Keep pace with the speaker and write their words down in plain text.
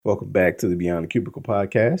Welcome back to the Beyond the Cubicle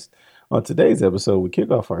podcast. On today's episode, we kick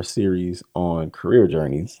off our series on career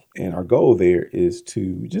journeys. And our goal there is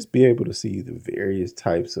to just be able to see the various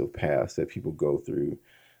types of paths that people go through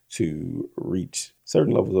to reach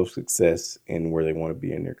certain levels of success in where they want to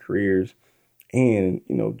be in their careers. And,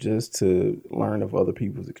 just to learn of other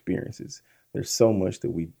people's experiences. There's so much that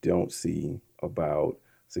we don't see about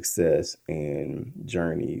success and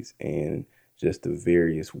journeys and just the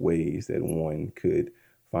various ways that one could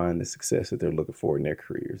find the success that they're looking for in their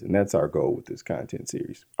careers. And that's our goal with this content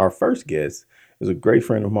series. Our first guest is a great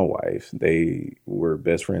friend of my wife's. They were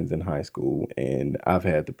best friends in high school, and I've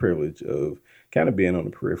had the privilege of kind of being on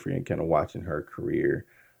the periphery and kind of watching her career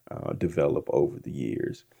develop over the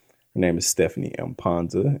years. Her name is Stephanie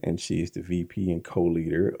Mpanza, and she is the VP and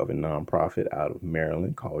co-leader of a nonprofit out of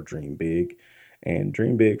Maryland called Dream Big. And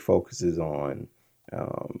Dream Big focuses on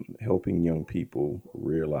helping young people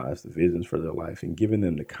realize the visions for their life and giving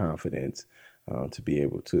them the confidence to be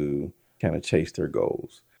able to kind of chase their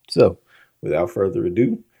goals. So without further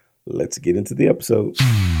ado, let's get into the episode. So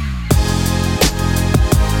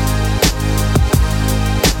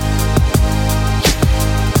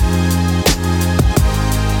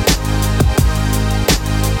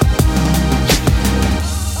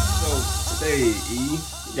today, E,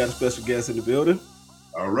 we got a special guest in the building.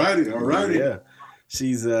 All righty. Yeah.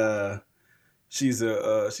 She's a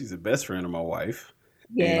best friend of my wife.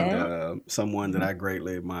 Yeah. And someone that I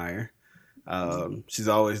greatly admire. She's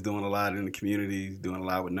always doing a lot in the community, doing a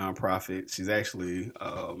lot with nonprofits. She's actually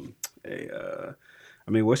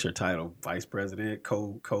what's your title? Vice president,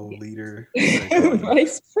 co-leader?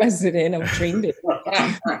 Vice president of Dream Big. All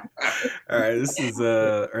right, this is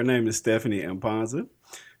her name is Stephanie Mpanza.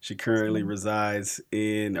 She currently resides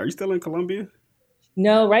in, are you still in Columbia?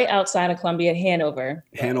 No, right outside of Columbia, Hanover.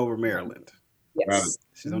 Hanover, Maryland. Yes.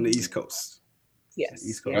 She's on the East Coast. Yes.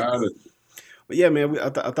 East Coast. But yeah, man, I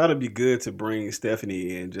thought it'd be good to bring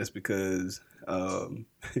Stephanie in just because,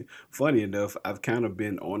 funny enough, I've kind of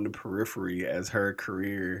been on the periphery as her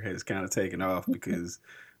career has kind of taken off because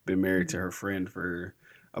I've been married to her friend for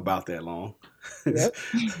about that long. Yep.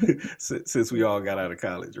 Since we all got out of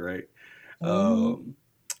college, right?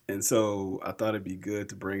 And so I thought it'd be good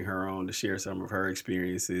to bring her on to share some of her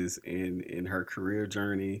experiences in her career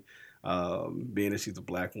journey. Being that she's a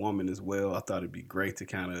Black woman as well, I thought it'd be great to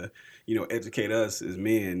kind of, educate us as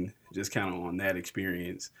men just kind of on that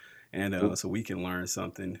experience. And so we can learn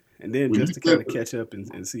something. And then just to kind of catch up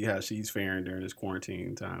and see how she's faring during this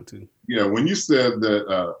quarantine time too. Yeah, when you said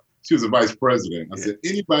that she was a vice president, I said,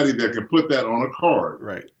 anybody that can put that on a card.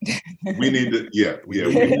 Right. We need to, we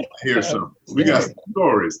need to hear something. We got some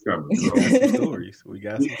stories coming. So. We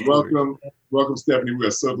got some stories. Welcome, Stephanie. We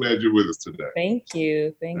are so glad you're with us today. Thank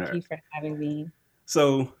you. Thank you for having me.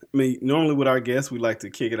 So, normally with our guests, we like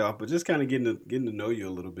to kick it off, but just kind of getting to know you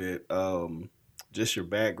a little bit. Just your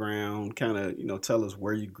background, kind of, tell us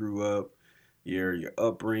where you grew up, your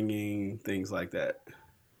upbringing, things like that.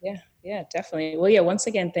 Yeah, definitely. Well, yeah, once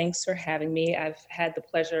again, thanks for having me. I've had the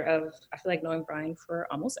pleasure of, I feel like, knowing Brian for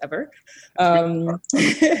almost ever. And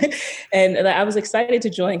I was excited to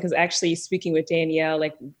join because actually speaking with Danielle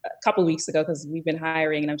like a couple of weeks ago, because we've been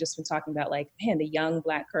hiring and I've just been talking about the young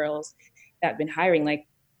Black girls that have been hiring,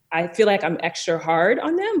 I feel like I'm extra hard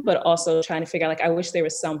on them, but also trying to figure out, I wish there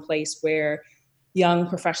was some place where young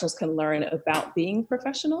professionals can learn about being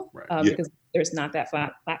professional, because there's not that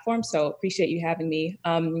platform. So appreciate you having me.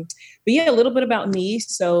 But yeah, a little bit about me.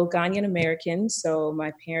 So Ghanaian American. So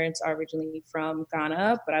my parents are originally from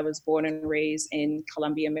Ghana, but I was born and raised in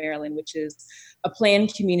Columbia, Maryland, which is a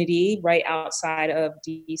planned community right outside of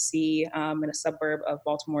DC, in a suburb of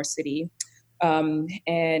Baltimore City.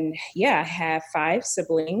 And yeah, I have 5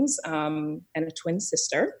 siblings and a twin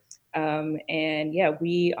sister. And yeah,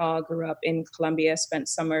 we all grew up in Colombia, spent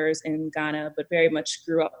summers in Ghana, but very much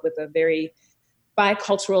grew up with a very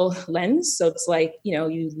bicultural lens. So it's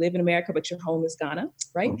you live in America, but your home is Ghana,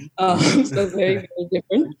 right? So it's very, very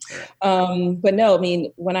different. But no,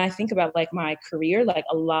 when I think about my career,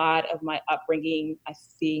 a lot of my upbringing, I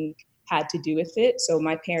think had to do with it. So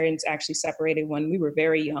my parents actually separated when we were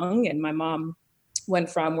very young, and my mom went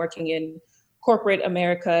from working in corporate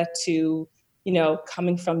America to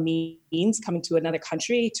coming from means, coming to another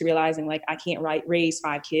country, to realizing I can't raise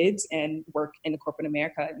 5 kids and work in the corporate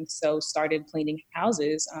America. And so started cleaning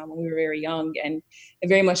houses when we were very young, and it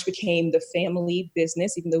very much became the family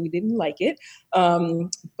business, even though we didn't like it.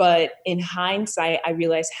 But in hindsight, I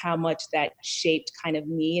realized how much that shaped kind of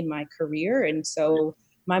me and my career. And so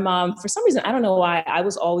my mom, for some reason, I don't know why, I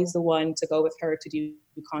was always the one to go with her to do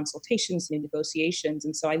consultations and negotiations.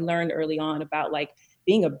 And so I learned early on about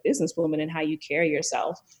being a businesswoman and how you carry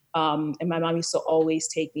yourself. And my mom used to always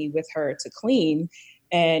take me with her to clean.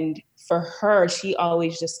 And for her, she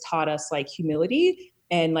always just taught us like humility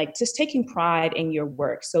and like just taking pride in your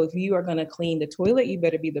work. So if you are going to clean the toilet, you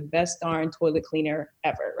better be the best darn toilet cleaner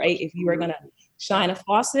ever, right? If you are going to shine a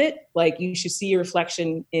faucet, like you should see your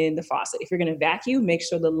reflection in the faucet. If you're going to vacuum, make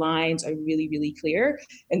sure the lines are really, really clear.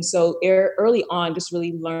 And so early on, just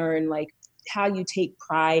really learn like how you take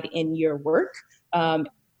pride in your work.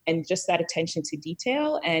 And just that attention to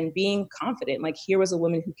detail and being confident. Like here was a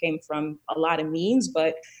woman who came from a lot of means,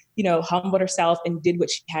 but, you know, humbled herself and did what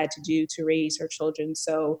she had to do to raise her children.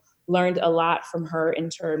 So learned a lot from her in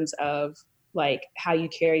terms of like how you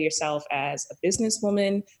carry yourself as a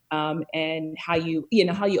businesswoman, and how you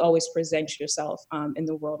always present yourself in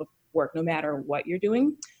the world of work, no matter what you're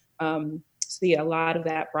doing. So yeah, a lot of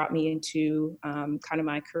that brought me into kind of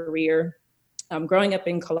my career. Growing up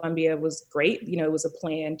in Columbia was great. You know, it was a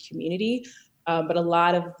planned community, but a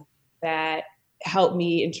lot of that helped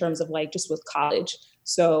me in terms of like just with college.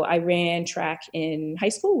 So I ran track in high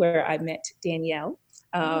school where I met Danielle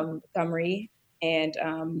Montgomery. And,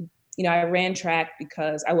 you know, I ran track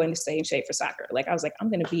because I wanted to stay in shape for soccer. Like I was like, I'm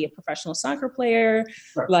going to be a professional soccer player.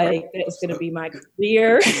 Like it's going to be my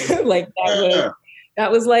career. Like that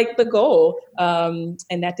was like the goal. And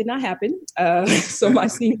that did not happen. So my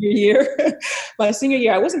senior year,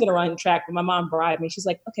 I wasn't going to run track, but my mom bribed me. She's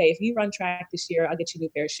like, okay, if you run track this year, I'll get you a new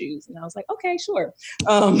pair of shoes. And I was like, okay, sure.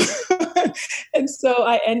 And so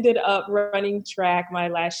I ended up running track my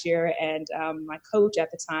last year. And my coach at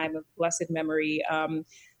the time of blessed memory,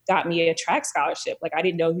 got me a track scholarship. Like I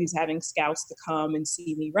didn't know he was having scouts to come and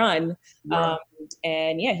see me run. Wow.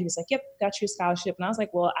 And yeah, he was like, yep, got you a scholarship. And I was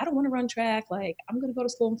like, well, I don't want to run track. Like I'm going to go to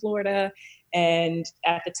school in Florida. And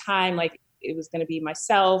at the time, like it was going to be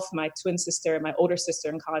myself, my twin sister, and my older sister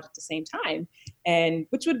in college at the same time. And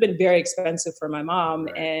which would have been very expensive for my mom.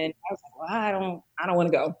 Right. And I was like, well, I don't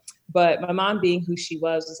want to go. But my mom, being who she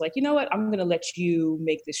was like, you know what, I'm going to let you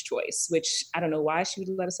make this choice, which I don't know why she would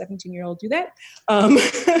let a 17-year-old do that.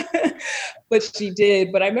 But she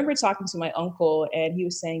did. But I remember talking to my uncle and he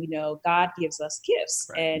was saying, you know, God gives us gifts,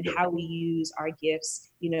 right. And how we use our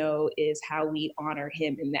gifts, you know, is how we honor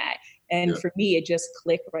him in that. And for me, it just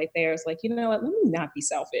clicked right there. It's like, you know what, let me not be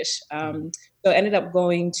selfish. So I ended up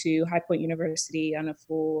going to High Point University on a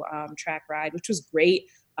full track ride, which was great.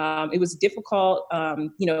 It was difficult.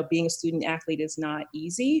 You know, being a student athlete is not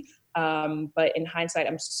easy. But in hindsight,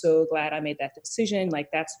 I'm so glad I made that decision. Like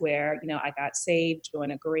that's where, you know, I got saved,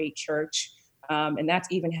 joined a great church. And that's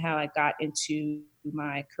even how I got into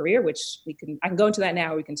my career, which I can go into that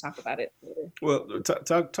now. Or we can talk about it later. Well,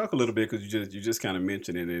 talk a little bit, because you just kind of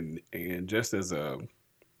mentioned it, and just as a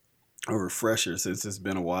refresher, since it's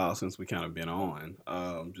been a while since we kind of been on,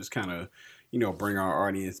 just kind of, you know, bring our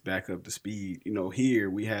audience back up to speed. You know, here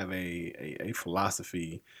we have a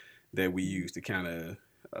philosophy that we use to kind of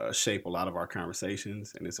shape a lot of our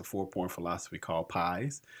conversations, and it's a 4-point philosophy called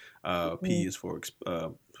PIES. P is for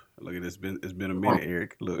look at this. It's been a minute,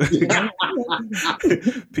 Eric. Look,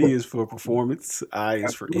 P is for performance. I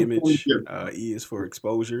is for image. E is for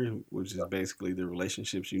exposure, which is basically the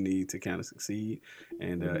relationships you need to kind of succeed,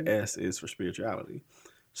 and S is for spirituality.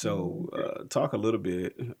 So, talk a little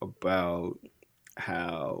bit about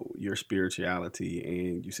how your spirituality,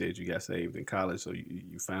 and you said you got saved in college, so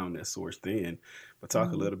you found that source then. But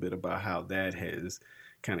talk a little bit about how that has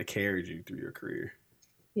kind of carried you through your career.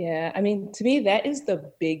 Yeah, I mean, to me, that is the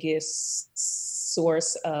biggest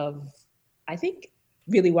source of, I think,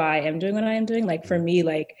 really why I am doing what I am doing. Like for me,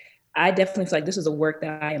 like I definitely feel like this is a work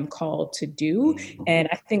that I am called to do. And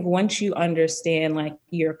I think once you understand like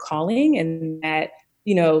your calling and that,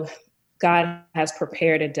 you know, God has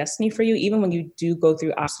prepared a destiny for you, even when you do go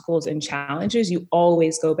through obstacles and challenges, you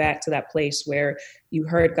always go back to that place where you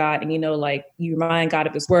heard God and, you know, like you remind God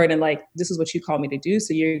of his word and like, this is what you call me to do.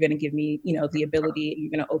 So you're going to give me, you know, the ability,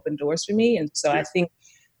 you're going to open doors for me. And so I think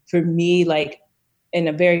for me, like, and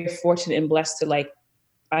I'm very fortunate and blessed to like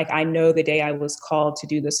I know the day I was called to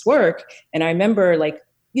do this work. And I remember like,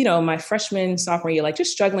 you know, my freshman, sophomore year, like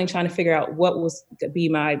just struggling, trying to figure out what was to be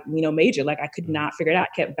my, you know, major. Like I could not figure it out,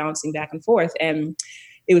 kept bouncing back and forth. And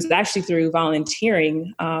it was actually through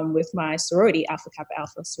volunteering with my sorority, Alpha Kappa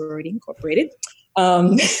Alpha Sorority Incorporated,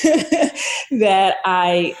 that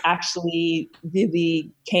I actually really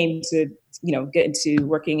came to, you know, get into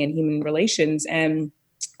working in human relations. And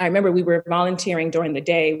I remember we were volunteering during the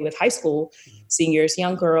day with high school seniors,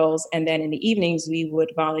 young girls, and then in the evenings we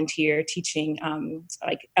would volunteer teaching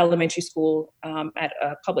like elementary school at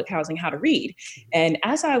public housing how to read. And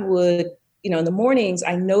as I would in the mornings,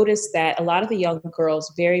 I noticed that a lot of the young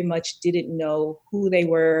girls very much didn't know who they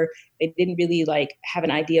were. They didn't really like have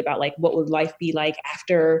an idea about like what would life be like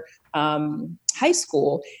after high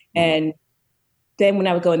school. And then when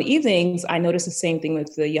I would go in the evenings, I noticed the same thing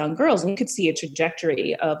with the young girls. And we could see a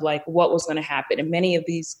trajectory of like what was going to happen. And many of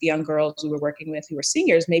these young girls we were working with who were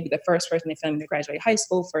seniors, maybe the first person in their family to graduate high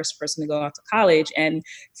school, first person to go out to college. And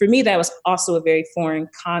for me, that was also a very foreign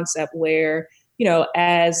concept where,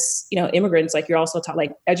 as, immigrants, like you're also taught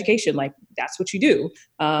like education, like that's what you do.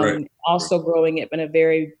 Right. Also growing up in a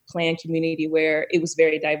very planned community where it was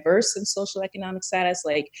very diverse in social economic status,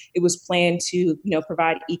 like it was planned to,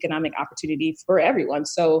 provide economic opportunity for everyone.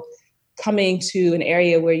 So coming to an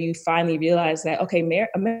area where you finally realize that, okay,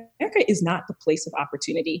 America is not the place of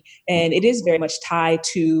opportunity. And it is very much tied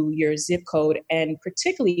to your zip code, and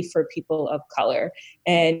particularly for people of color.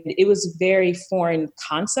 And it was a very foreign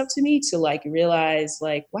concept to me to like realize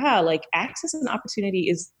like, wow, like access and opportunity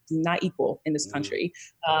is not equal in this country.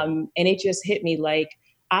 And it just hit me like,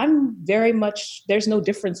 I'm very much, there's no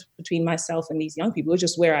difference between myself and these young people. It's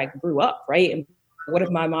just where I grew up, right? And what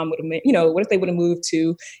if my mom would have, what if they would have moved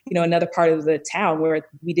to, another part of the town where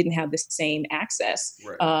we didn't have the same access?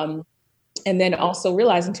 Right. And then also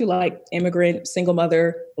realizing too, like immigrant, single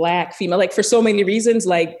mother, Black, female, like for so many reasons,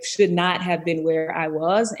 like should not have been where I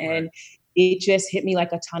was. And it just hit me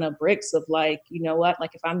like a ton of bricks of like, you know what,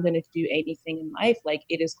 like if I'm going to do anything in life, like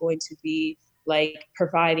it is going to be like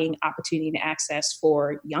providing opportunity and access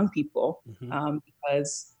for young people,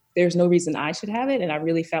 because there's no reason I should have it. And I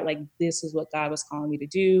really felt like this is what God was calling me to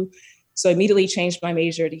do. So I immediately changed my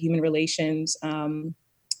major to human relations,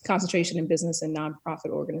 concentration in business and nonprofit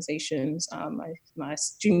organizations my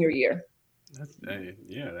junior year.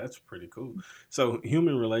 That's pretty cool. So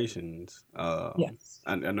human relations, Yes.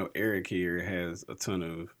 I know Eric here has a ton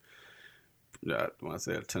of, when I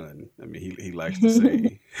say a ton, I mean, he likes to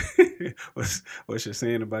say, what's your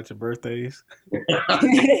saying about your birthdays?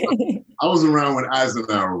 I was around when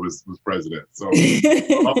Eisenhower was president. So,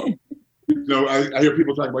 I hear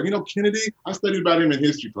people talk about, Kennedy, I studied about him in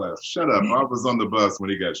history class. Shut up. I was on the bus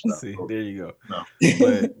when he got shot. See, there you go. No.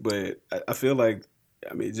 But I feel like,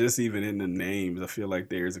 I mean, just even in the names, I feel like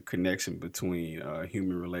there's a connection between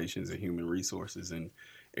human relations and human resources. And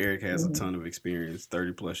Eric has a ton of experience,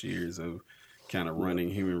 30 plus years of kind of running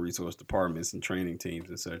human resource departments and training teams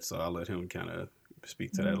and such. So I'll let him kind of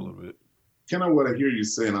speak to that a little bit. Kind of what I hear you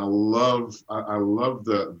saying, I love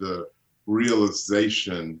the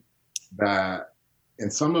realization that,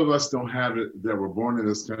 and some of us don't have it that were born in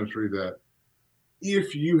this country, that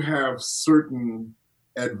if you have certain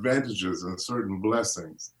advantages and certain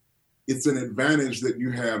blessings, it's an advantage that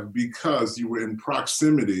you have because you were in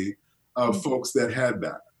proximity of folks that had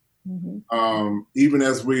that. Even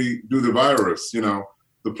as we do the virus,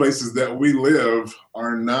 the places that we live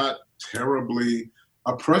are not terribly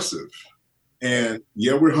oppressive. And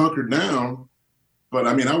yeah, we're hunkered down, but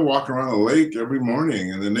I mean, I walk around a lake every morning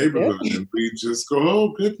in the neighborhood and we just go,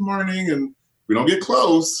 oh, good morning. And we don't get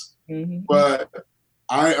close, but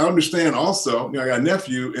I understand also, I got a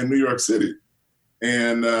nephew in New York City,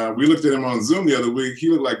 and we looked at him on Zoom the other week. He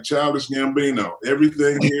looked like Childish Gambino.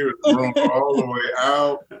 Everything here is grown all the way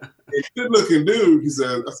out. A good looking dude. I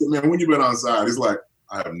said, man, when you been outside? He's like,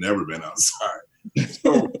 I have never been outside.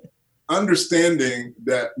 So understanding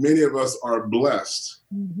that many of us are blessed,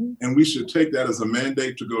 and we should take that as a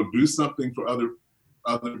mandate to go do something for other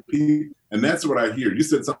people. And that's what I hear. You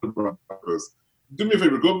said something about this. Do me a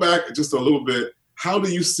favor, go back just a little bit. How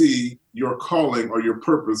do you see your calling or your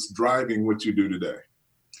purpose driving what you do today?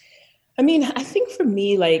 I mean, I think for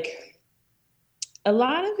me, like a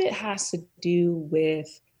lot of it has to do with,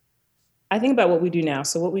 I think about what we do now.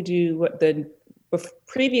 So what we do,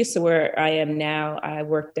 previous to where I am now, I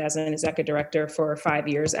worked as an executive director for 5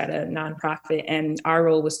 years at a nonprofit. And our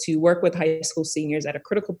role was to work with high school seniors at a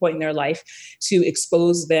critical point in their life to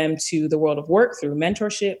expose them to the world of work through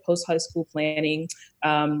mentorship, post-high school planning,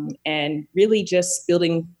 and really just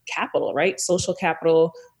building capital, right? Social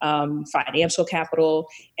capital, financial capital.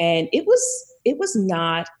 And it was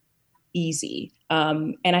not easy.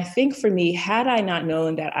 And I think for me, had I not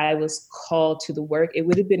known that I was called to the work, it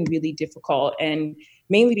would have been really difficult. And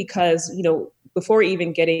mainly because, before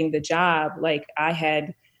even getting the job, like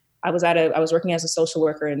I was working as a social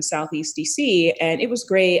worker in Southeast DC, and it was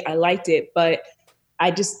great. I liked it, but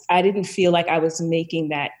I didn't feel like I was making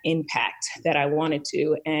that impact that I wanted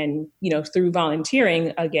to. And, through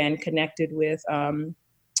volunteering, again, connected with,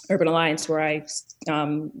 Urban Alliance, where I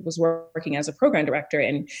was working as a program director.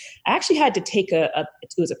 And I actually had to take it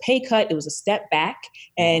was a pay cut. It was a step back.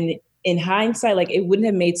 And in hindsight, like it wouldn't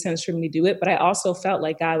have made sense for me to do it. But I also felt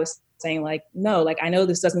like God was saying like, no, like, I know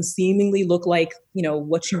this doesn't seemingly look like, you know,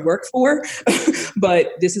 what you work for,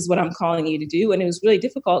 but this is what I'm calling you to do. And it was really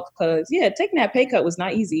difficult because, yeah, taking that pay cut was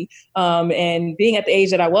not easy. And being at the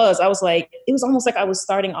age that I was like, it was almost like I was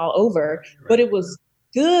starting all over, but it was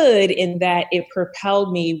good in that it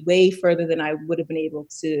propelled me way further than I would have been able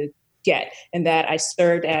to get. And that I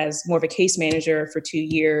served as more of a case manager for 2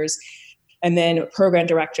 years and then program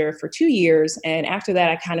director for 2 years. And after that,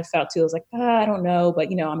 I kind of felt too, I was like, I don't know, but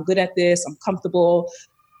you know, I'm good at this, I'm comfortable.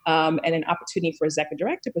 And an opportunity for executive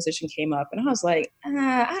director position came up. And I was like,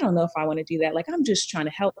 I don't know if I want to do that. Like, I'm just trying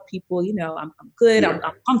to help people, you know, I'm good, I'm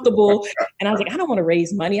comfortable. And I was like, I don't want to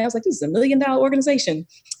raise money. I was like, this is $1 million organization.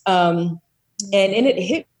 And it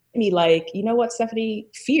hit me like, you know what, Stephanie,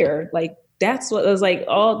 fear, like, that's what it was like.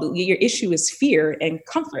 Your issue is fear and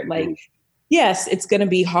comfort. Like, yes, it's going to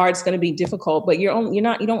be hard. It's going to be difficult, but you don't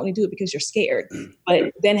want to do it because you're scared.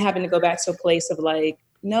 But then having to go back to a place of like,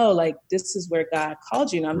 no, like, this is where God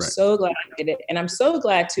called you. And I'm so glad I did it. And I'm so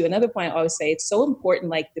glad too. Another point I always say, it's so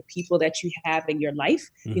important, like the people that you have in your life,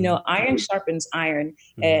 you know, iron sharpens iron.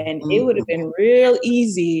 And it would have been real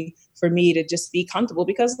easy for me to just be comfortable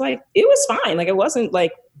because like, it was fine. Like, it wasn't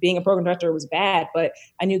like being a program director was bad, but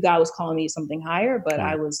I knew God was calling me something higher, but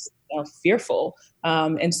I was fearful.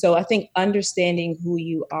 And so I think understanding who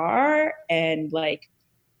you are and like,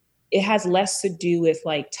 it has less to do with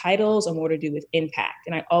like titles and more to do with impact.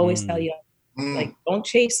 And I always tell you, like, don't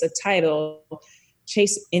chase a title,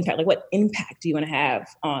 chase impact. Like, what impact do you want to have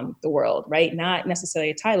on the world, right? Not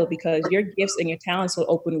necessarily a title, because your gifts and your talents will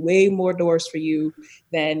open way more doors for you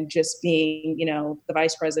than just being, you know, the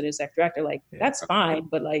vice president, exec director. Like, that's fine,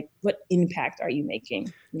 but like, what impact are you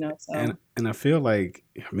making? You know, so. And I feel like,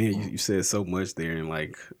 man, you said so much there in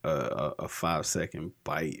like a 5-second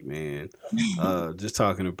bite, man. Just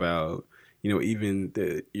talking about, you know, even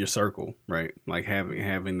your circle, right? Like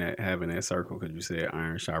having that circle, because you said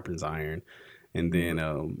iron sharpens iron. And then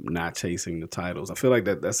not chasing the titles. I feel like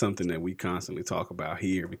that's something that we constantly talk about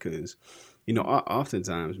here because, you know,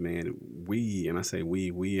 oftentimes, man, and I say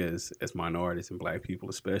we as minorities and Black people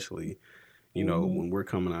especially, you know, when we're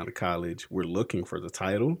coming out of college, we're looking for the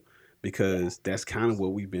title because that's kind of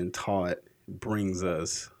what we've been taught brings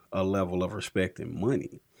us a level of respect and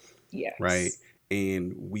money. Yes. Right.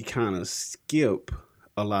 And we kind of skip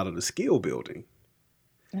a lot of the skill building.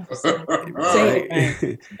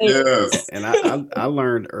 Right. Yes. And I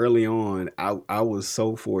learned early on, I was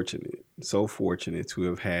so fortunate to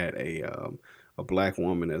have had a Black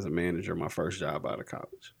woman as a manager my first job out of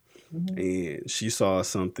college. And she saw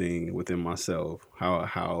something within myself,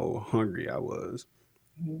 how hungry I was.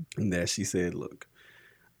 And that she said, look,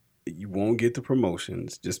 you won't get the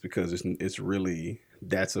promotions just because it's really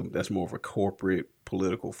that's more of a corporate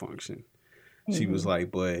political function. She was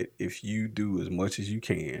like, but if you do as much as you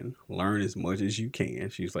can, learn as much as you can,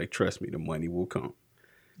 she's like, trust me, the money will come.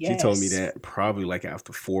 Yes. She told me that probably like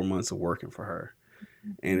after 4 months of working for her.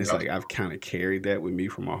 And it's like, I've kind of carried that with me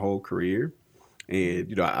for my whole career. And,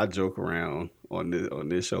 you know, I joke around on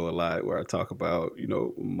this show a lot where I talk about, you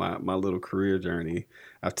know, my little career journey.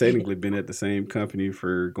 I've technically been at the same company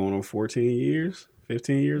for going on 15 years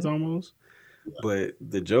almost. But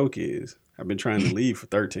the joke is, I've been trying to leave for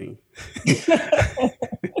 13. Right?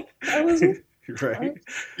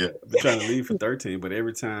 Yeah. I've been trying to leave for 13, but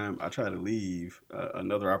every time I try to leave,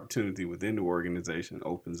 another opportunity within the organization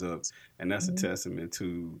opens up. And that's a testament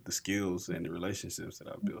to the skills and the relationships that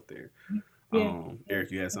I've built there.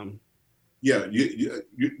 Eric, you had something? Yeah,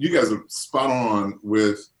 you guys are spot on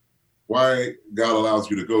with why God allows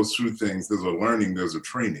you to go through things. There's a learning, there's a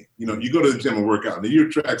training. You know, you go to the gym and work out, and you're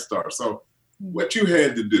a track star. So what you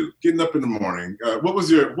had to do, getting up in the morning. What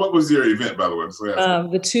was your event, by the way?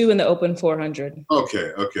 The 2 and the open 400.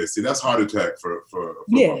 Okay. See, that's heart attack for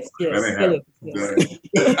yes. Feel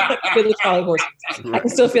it, Charlie horse. I can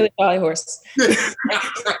still feel it, Charlie horse. It's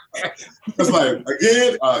like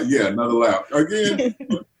again, another lap again.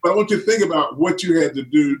 But I want you to think about what you had to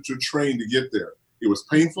do to train to get there. It was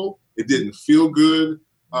painful. It didn't feel good.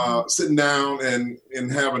 Sitting down and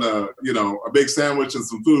having a big sandwich and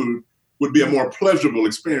some food would be a more pleasurable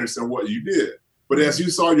experience than what you did. But as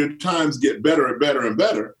you saw your times get better and better and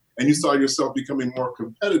better, and you saw yourself becoming more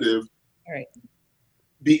competitive, right.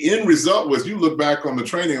 The end result was you look back on the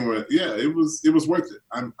training and went, yeah, it was worth it.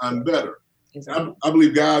 I'm better. Exactly. I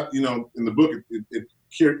believe God, you know, in the book, it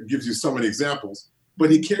gives you so many examples,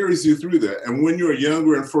 but he carries you through that. And when you're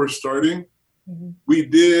younger and first starting, we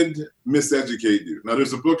did miseducate you. Now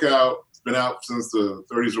there's a book out, it's been out since the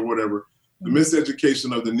 30s or whatever, The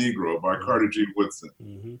Miseducation of the Negro by Carter G. Woodson.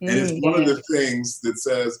 And it's one of the things that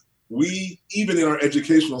says we, even in our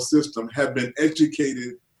educational system, have been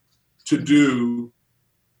educated to do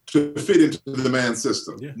to fit into the demand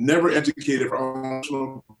system. Yeah. Never educated for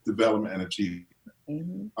emotional development and achievement.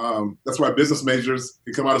 That's why business majors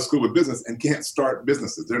can come out of school with business and can't start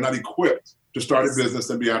businesses. They're not equipped to start a business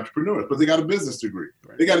and be entrepreneurs, but they got a business degree.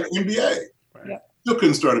 Right. They got an MBA. Right. Still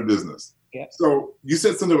couldn't start a business. Yeah. So you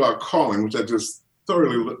said something about calling, which I just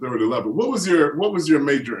thoroughly love. But what was your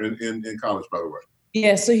major in college, by the way?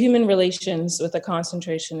 Yeah, so human relations with a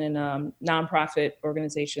concentration in nonprofit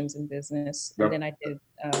organizations and business. Yep. And then I did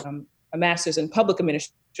a master's in public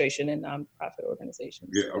administration in nonprofit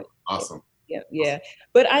organizations. Yeah, awesome. Yeah.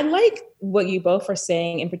 But I like what you both are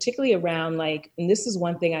saying, and particularly around like, and this is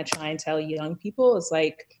one thing I try and tell young people, is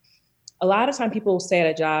like a lot of time people stay at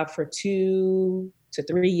a job for 2 to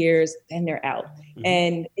 3 years, then they're out. Mm-hmm.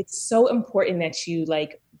 And it's so important that you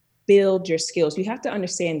like build your skills. You have to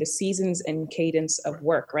understand the seasons and cadence of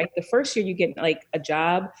work, right? The first year you get like a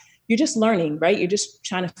job, you're just learning, right? You're just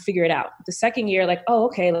trying to figure it out. The second year, like, oh,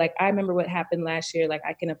 okay, like I remember what happened last year, like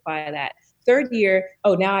I can apply that. Third year,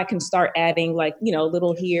 oh, now I can start adding like,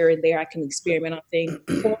 little here and there. I can experiment on things.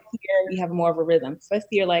 Fourth year, we have more of a rhythm. Fifth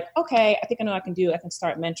year, like, okay, I think I know what I can do. I can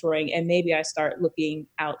start mentoring, and maybe I start looking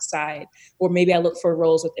outside, or maybe I look for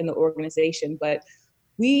roles within the organization. But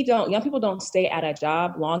young people don't stay at a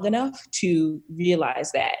job long enough to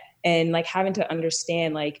realize that. And like having to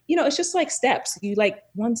understand, like, it's just like steps. You like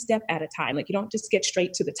one step at a time. Like you don't just get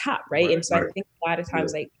straight to the top, right? And so I think a lot of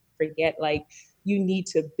times like forget like you need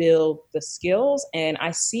to build the skills. And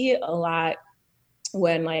I see it a lot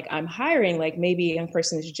when like I'm hiring, like maybe a young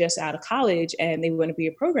person is just out of college and they want to be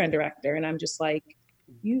a program director. And I'm just like,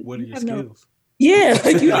 what are your skills? Yeah,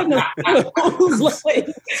 like you have no skills. Like,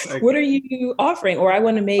 what are you offering? Or I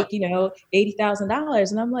want to make,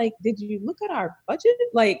 $80,000, and I'm like, did you look at our budget?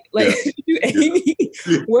 Like, did you any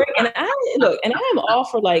work? And I am all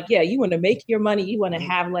for like, yeah, you want to make your money, you want to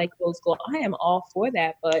have like those goals. I am all for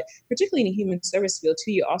that, but particularly in the human service field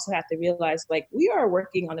too, you also have to realize like we are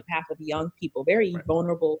working on the path of young people, very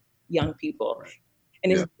vulnerable young people. Right.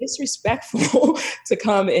 And it's disrespectful to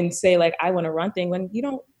come and say, like, I want to run things when you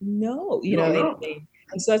don't know, anything.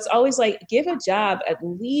 And so it's always like, give a job at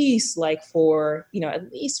least like for,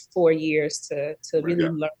 at least 4 years to really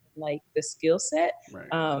learn like the skill set.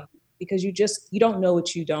 Right. Because you don't know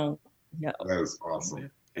what you don't know. That is awesome.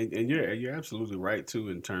 And you're absolutely right too,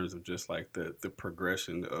 in terms of just like the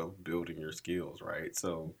progression of building your skills. Right.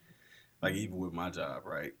 So like even with my job,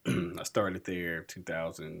 right, I started there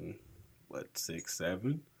 2006,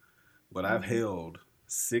 2007, but I've held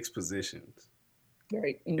 6 positions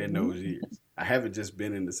in those years. I haven't just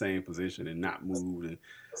been in the same position and not moved. And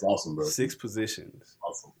that's awesome, bro. 6 positions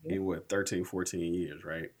in 13, 14 years,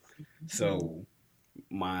 right? Mm-hmm. So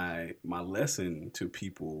my lesson to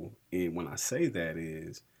people, and when I say that,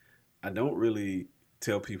 is I don't really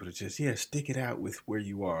tell people to just stick it out with where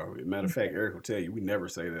you are. Matter of fact, Eric will tell you we never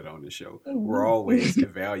say that on this show. Mm-hmm. We're always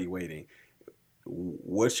evaluating.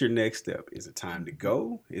 What's your next step? Is it time to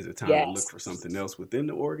go? Is it time to look for something else within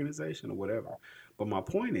the organization or whatever? But my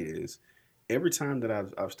point is, every time that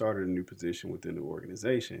I've started a new position within the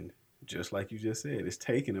organization, just like you just said, it's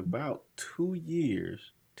taken about 2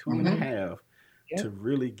 years, 2.5 to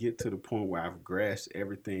really get to the point where I've grasped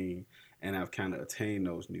everything and I've kind of attained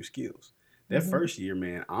those new skills. That first year,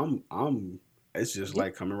 man, it's just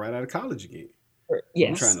like coming right out of college again. Yes.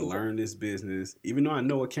 I'm trying to learn this business, even though I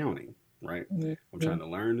know accounting. Right. Mm-hmm. I'm trying to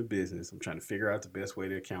learn the business. I'm trying to figure out the best way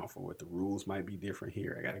to account for it. The rules might be different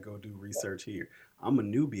here. I got to go do research here. I'm a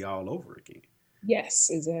newbie all over again.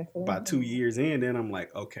 Yes, exactly. By 2 years in, then I'm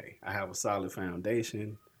like, okay, I have a solid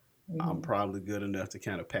foundation. Mm-hmm. I'm probably good enough to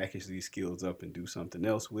kind of package these skills up and do something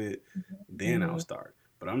else with. Mm-hmm. Then I'll start.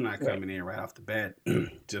 But I'm not coming in right off the bat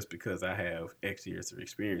just because I have X years of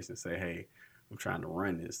experience and say, hey, I'm trying to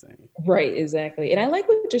run this thing. Right, exactly. And I like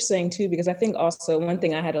what you're saying too, because I think also one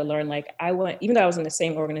thing I had to learn, like even though I was in the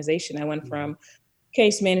same organization, I went from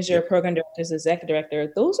case manager, program director, executive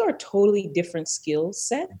director. Those are totally different skill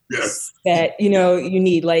sets that, you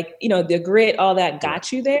need, like, the grit, all that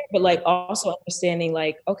got you there, but like also understanding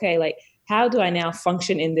like, okay, like how do I now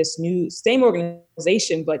function in this new same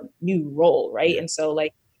organization, but new role. Right. And so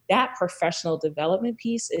like that professional development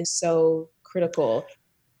piece is so critical.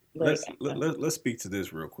 Let's speak to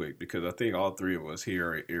this real quick, because I think all 3 of us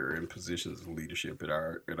here are in positions of leadership at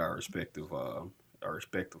our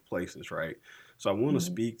respective places, right? So I want to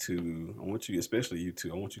speak to, I want you, especially you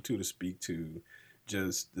two, I want you two to speak to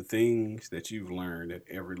just the things that you've learned at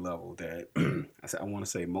every level that I want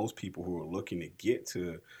to say most people who are looking to get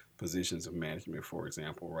to positions of management, for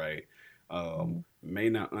example, right, may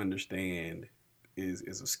not understand is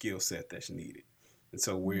a skill set that's needed. And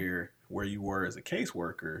so where you were as a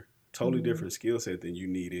caseworker, totally different skill set than you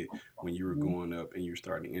needed when you were going up and you're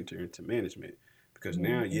starting to enter into management. Because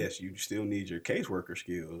now, yes, you still need your caseworker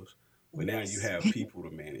skills, but now you have people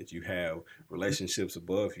to manage. You have relationships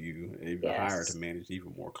above you, and even higher to manage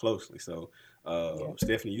even more closely. So,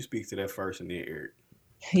 Stephanie, you speak to that first, and then Eric.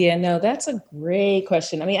 Yeah, no, that's a great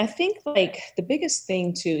question. I mean, I think like the biggest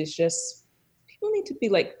thing too is just people need to be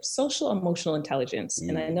like social emotional intelligence.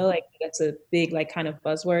 And I know like that's a big like kind of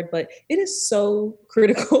buzzword, but it is so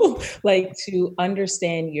critical like to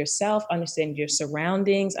understand yourself, understand your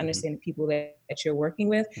surroundings, understand the people that you're working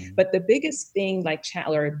with. But the biggest thing like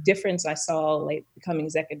or difference I saw like becoming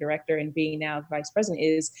executive director and being now vice president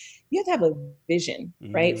is you have to have a vision,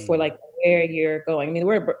 right? For like where you're going. I mean, the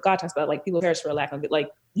word God talks about like people perish for a lack of it, like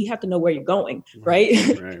you have to know where you're going, right?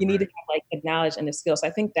 You need to have like the knowledge and the skills. So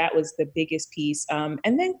I think that was the biggest piece. And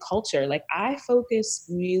then culture, like I focus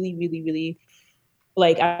really,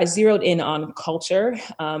 like I zeroed in on culture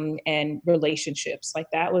and relationships. Like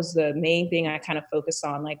that was the main thing I kind of focused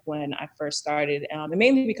on like when I first started. And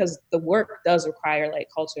mainly because the work does require like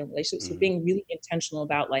culture and relationships. So being really intentional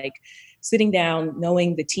about like sitting down,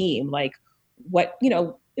 knowing the team, like what, you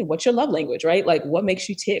know, what's your love language, right? Like what makes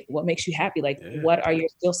you tick? What makes you happy? Like what are your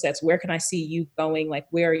skill sets? Where can I see you going? Like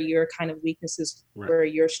where are your kind of weaknesses? Where are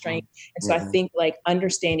your strengths? And so I think like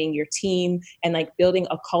understanding your team and like building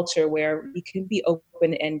a culture where we can be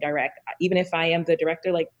open and direct. Even if I am the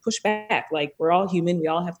director, like push back, like we're all human. We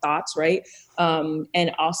all have thoughts, right?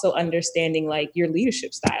 And also understanding like your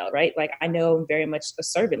leadership style, right? Like I know I'm very much a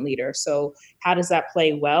servant leader. So how does that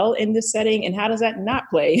play well in this setting? And how does that not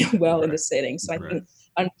play well in this setting? So I think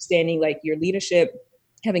understanding like your leadership,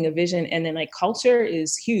 having a vision, and then like culture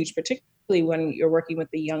is huge, particularly when you're working with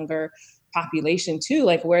the younger population too,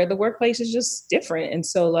 like where the workplace is just different. And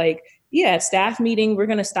so like, yeah, at staff meeting, we're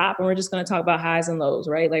going to stop and we're just going to talk about highs and lows,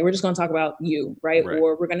 right? Like we're just going to talk about you, right?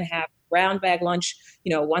 Or we're going to have brown bag lunch,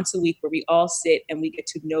 you know, once a week where we all sit and we get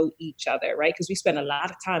to know each other, right? Because we spend a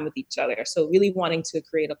lot of time with each other. So really wanting to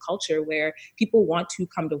create a culture where people want to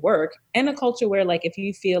come to work, and a culture where like, if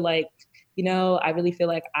you feel like, you know, I really feel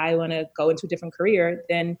like I want to go into a different career,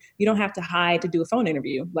 then you don't have to hide to do a phone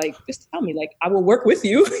interview. Like, just tell me, like, I will work with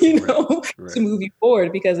you, you know, to move you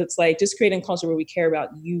forward, because it's like just creating a culture where we care about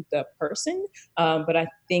you, the person. But I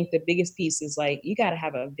think the biggest piece is like, you got to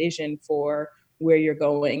have a vision for where you're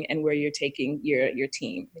going and where you're taking your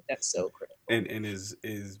team. I think that's so critical. And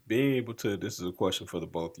is being able to, this is a question for the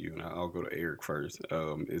both of you, and I'll go to Eric first,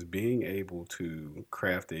 is being able to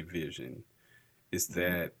craft a vision, is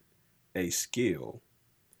that a skill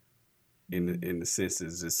in the sense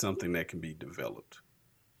is it something that can be developed?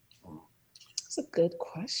 That's a good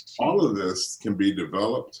question. All of this can be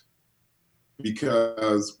developed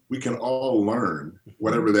because we can all learn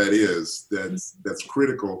whatever that is that's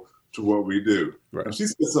critical to what we do. And she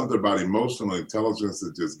said something about emotional intelligence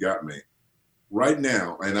that just got me. Right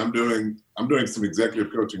now, and I'm doing some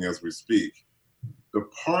executive coaching as we speak, the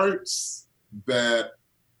parts that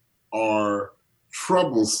are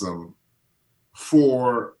troublesome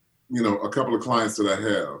for, you know, a couple of clients that I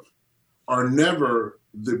have are never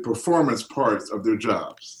the performance parts of their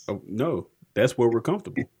jobs. Oh, no, that's where we're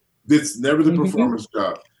comfortable. It's never the performance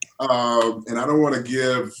job. And I don't want to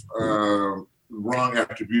give wrong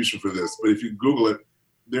attribution for this, but if you Google it,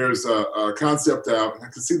 there's a concept out, I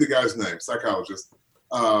can see the guy's name, psychologist,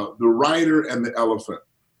 the writer and the elephant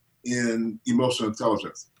in emotional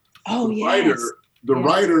intelligence. Oh, The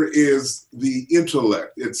writer is the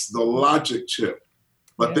intellect. It's the logic chip.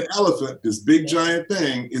 But the elephant, this big giant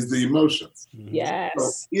thing, is the emotions. Yes.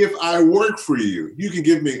 So if I work for you, you can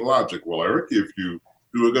give me logic. Well, Eric, if you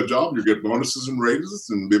do a good job, you get bonuses and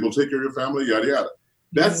raises and be able to take care of your family, yada, yada.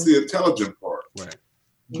 That's the intelligent part. Right.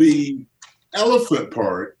 The elephant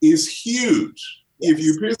part is huge. If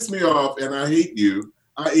you piss me off and I hate you,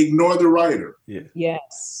 I ignore the writer.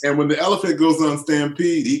 Yes. And when the elephant goes on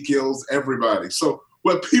stampede, he kills everybody. So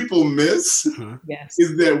what people miss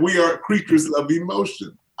is that we are creatures of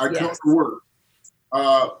emotion. I come to work.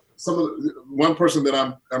 One person that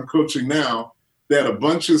I'm coaching now, they had a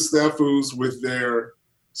bunch of staffers with their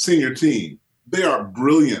senior team. They are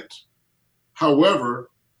brilliant. However,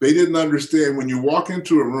 they didn't understand when you walk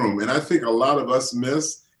into a room, and I think a lot of us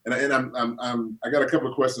miss. And I got a couple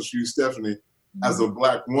of questions for you, Stephanie. As a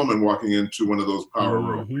Black woman walking into one of those power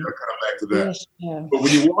rooms, we're gonna come back to that. But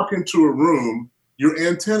when you walk into a room, your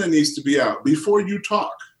antenna needs to be out before you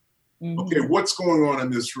talk. Okay, what's going on in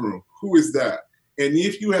this room? Who is that? And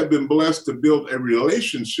if you have been blessed to build a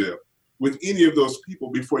relationship with any of those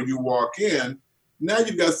people before you walk in, now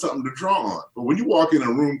you've got something to draw on. But when you walk in a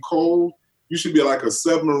room cold, You should be like a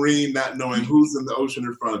submarine, not knowing who's in the ocean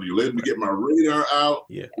in front of you. Let me get my radar out.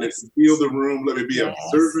 Yeah. Let me feel the room. Let me be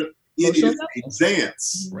observant. It is a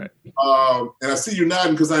dance. Right. And I see you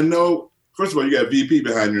nodding because I know, first of all, you got VP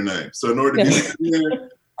behind your name. So in order to be there,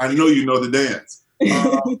 I know you know the dance.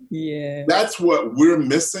 Yeah. That's what we're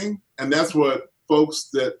missing. And that's what folks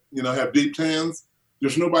that, have deep tans,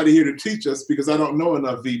 there's nobody here to teach us because I don't know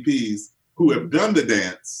enough VPs who have done the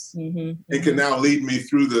dance and can now lead me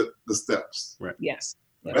through the steps. Right. Yes.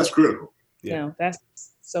 That's critical. Yeah. No, that's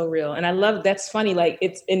so real. And I love, that's funny. Like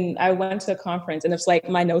I went to a conference and it's like,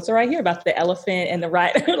 my notes are right here about the elephant and the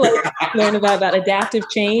right, like learn about adaptive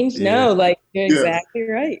change. Yeah. No, like you're exactly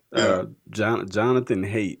right. Jonathan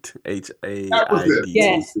Haidt, H-A-I-D.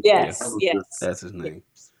 Yes. That's his name.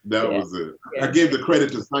 That was it. Yeah. I gave the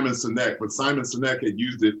credit to Simon Sinek, but Simon Sinek had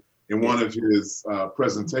used it in one of his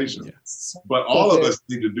presentations. Yeah. But all of us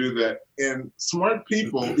need to do that. And smart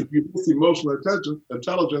people, if you miss emotional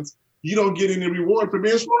intelligence, you don't get any reward for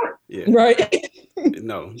being smart. Yeah. Right.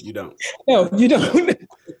 No, you don't. No, you don't.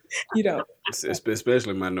 You don't.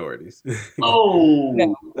 Especially minorities. Oh.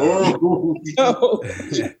 No.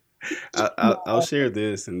 I'll share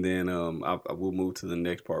this, and then I will move to the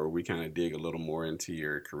next part where we kind of dig a little more into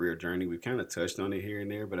your career journey. We've kind of touched on it here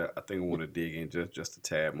and there, but I think I want to dig in just a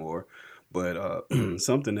tad more. But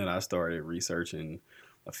something that I started researching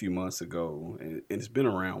a few months ago, and it's been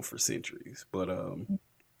around for centuries, but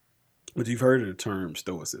you've heard of the term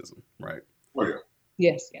Stoicism, right? Oh, yeah.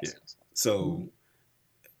 Yes. So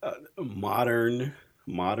modern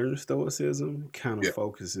Stoicism kind of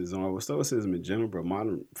focuses on, Stoicism in general, but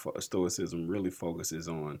modern Stoicism really focuses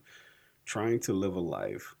on trying to live a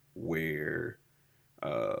life where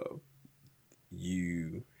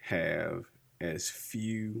you have as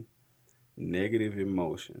few negative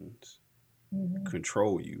emotions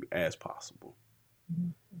control you as possible,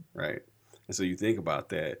 right? And so you think about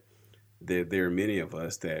that, there are many of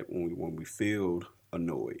us that when we feel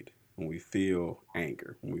annoyed, when we feel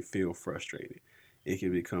anger, when we feel frustrated, it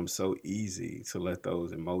can become so easy to let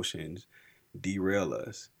those emotions derail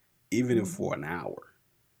us, even if for an hour.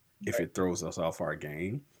 If it throws us off our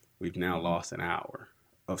game, we've now lost an hour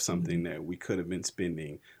of something that we could have been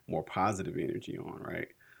spending more positive energy on, right?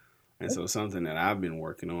 And so something that I've been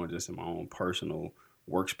working on just in my own personal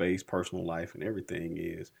workspace, personal life, and everything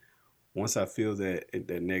is, once I feel that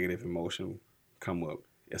negative emotion come up,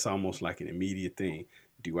 it's almost like an immediate thing.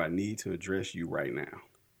 Do I need to address you right now?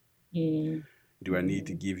 Do I need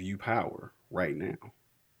to give you power right now?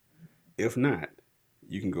 If not,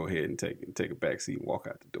 you can go ahead and take a back seat and walk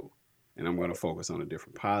out the door. And I'm going to focus on a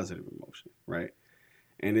different positive emotion, right?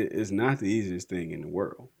 And it is not the easiest thing in the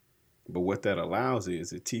world. But what that allows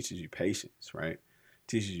is it teaches you patience, right? It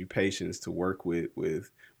teaches you patience to work with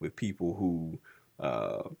people who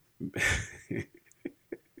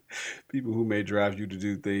people who may drive you to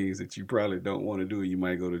do things that you probably don't want to do, you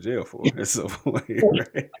might go to jail for at some point,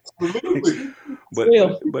 right? But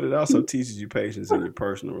it also teaches you patience in your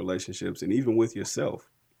personal relationships and even with yourself,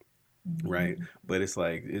 right? But it's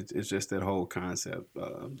like it's just that whole concept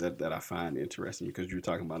that I find interesting, because you're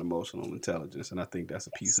talking about emotional intelligence, and I think that's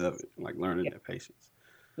a piece of it, like learning that patience.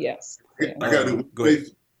 Yes. I got to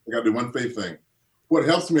do one faith thing. What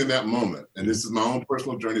helps me in that moment, and this is my own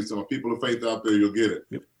personal journey, so people of faith out there, you'll get it.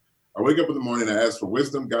 Yep. I wake up in the morning and I ask for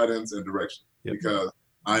wisdom, guidance, and direction, because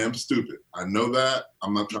I am stupid. I know that.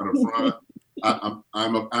 I'm not trying to front.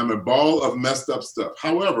 I'm a ball of messed up stuff.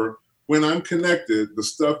 However, when I'm connected, the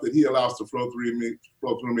stuff that he allows to flow through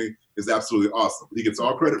me is absolutely awesome. He gets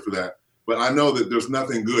all credit for that, but I know that there's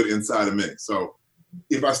nothing good inside of me. So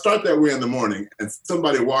if I start that way in the morning and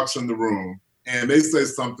somebody walks in the room and they say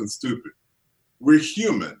something stupid, we're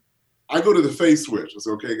human. I go to the faith switch. I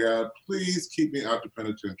say, okay, God, please keep me out the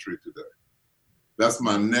penitentiary today. That's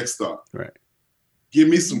my next thought. Right. Give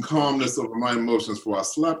me some calmness over my emotions before I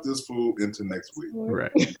slap this fool into next week.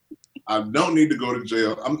 Right. I don't need to go to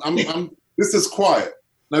jail. This is quiet.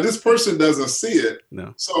 Now, this person doesn't see it.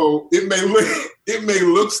 No. So it may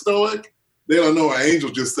look stoic. They don't know an angel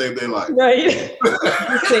just saved their life. Right.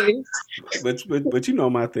 but you know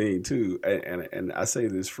my thing too, and I say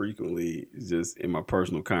this frequently, just in my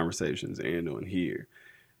personal conversations and on here.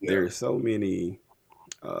 Yeah. There are so many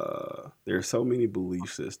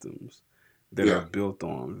belief systems that are built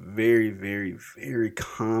on very, very, very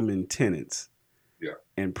common tenets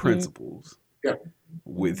and principles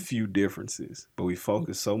with few differences. But we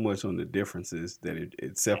focus so much on the differences that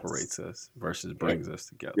it separates us versus brings us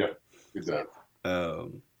together. Yeah, exactly.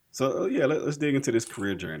 So let's dig into this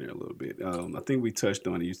career journey a little bit. I think we touched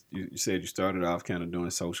on it. You said you started off kind of doing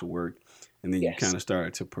social work, and then you kind of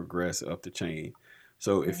started to progress up the chain.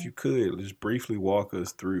 So if you could just briefly walk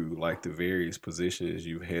us through like the various positions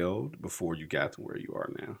you held before you got to where you are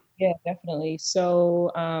now. Yeah, definitely.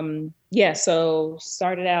 So, so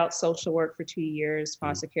started out social work for 2 years, Mm-hmm.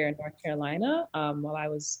 foster care in North Carolina.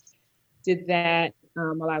 Did that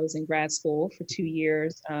while I was in grad school for 2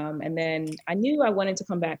 years. And then I knew I wanted to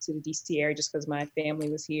come back to the DC area just because my family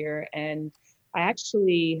was here. And I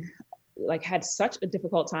actually like had such a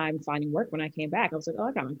difficult time finding work when I came back. I was like, oh,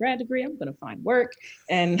 I got my grad degree. I'm going to find work.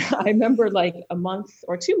 And I remember like a month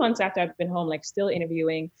or 2 months after I've been home, like still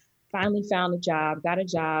interviewing, finally found a job, got a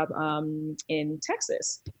job in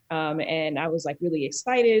Texas. And I was like really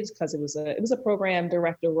excited because it was a program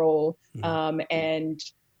director role. And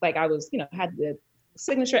like I was, had the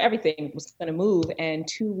signature, everything was going to move. And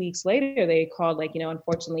 2 weeks later, they called like,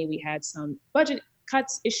 unfortunately, we had some budget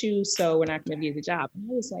cuts issues, so we're not going to give you the job. And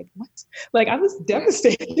I was like, what? Like I was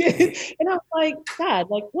devastated. And I was like, God,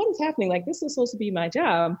 like what is happening? Like this is supposed to be my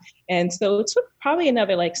job. And so it took probably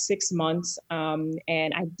another like 6 months.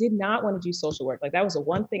 And I did not want to do social work. Like that was the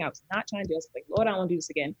one thing I was not trying to do. I was like, Lord, I don't want to do this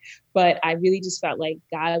again. But I really just felt like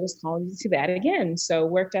God was calling me to that again. So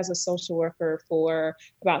worked as a social worker for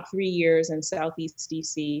about 3 years in Southeast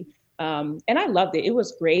DC. And I loved it. It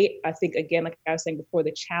was great. I think, again, like I was saying before,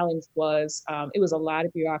 the challenge was it was a lot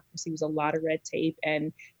of bureaucracy, it was a lot of red tape.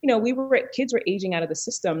 And, kids were aging out of the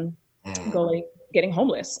system, getting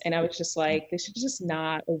homeless. And I was just like, this is just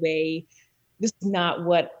not a way, this is not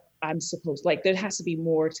what I'm supposed, like, there has to be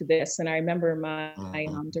more to this. And I remember my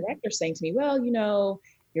director saying to me, well,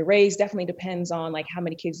 your raise definitely depends on like how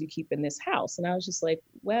many kids you keep in this house. And I was just like,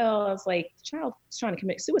 well, I was like, the child is trying to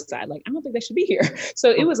commit suicide. Like, I don't think they should be here.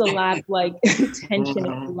 So it was a lot of like tension,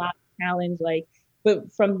 a lot of challenge. Like, but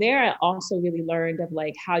from there, I also really learned of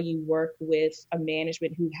like how you work with a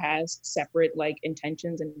management who has separate like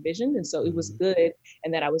intentions and visions. And so it was good.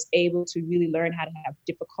 And that I was able to really learn how to have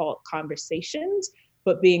difficult conversations,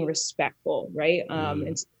 but being respectful. Right.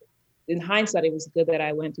 And in hindsight, it was good that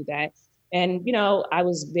I went through that. And, I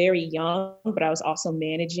was very young, but I was also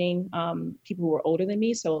managing people who were older than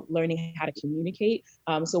me. So learning how to communicate.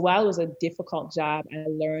 So while it was a difficult job, I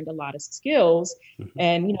learned a lot of skills.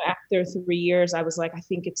 And, after 3 years, I was like, I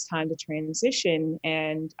think it's time to transition.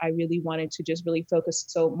 And I really wanted to just really focus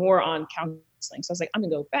more on counseling. So I was like, I'm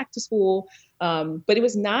gonna go back to school. But it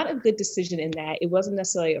was not a good decision in that it wasn't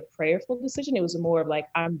necessarily a prayerful decision. It was more of like,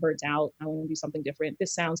 I'm burnt out. I want to do something different.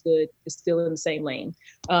 This sounds good. It's still in the same lane.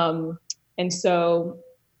 And so,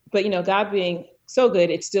 but, God being so good,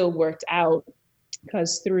 it still worked out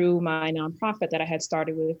because through my nonprofit that I had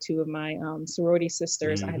started with two of my sorority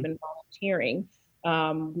sisters, I had been volunteering.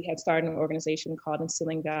 We had started an organization called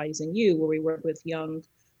Instilling Values in You, where we work with young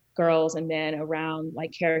girls and men around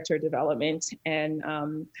like character development and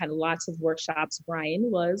had lots of workshops.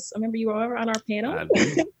 Brian I remember you were on our panel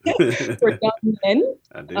for young men.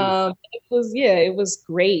 I do. It was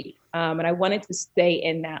great. And I wanted to stay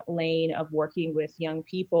in that lane of working with young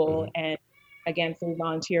people. And again, through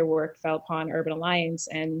volunteer work, fell upon Urban Alliance.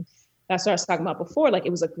 And that's what I was talking about before. Like,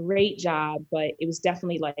 it was a great job, but it was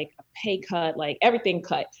definitely like a pay cut, like everything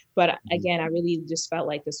cut. But again, I really just felt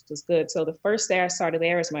like this was good. So the first day I started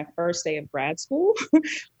there was my first day of grad school.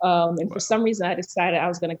 For some reason, I decided I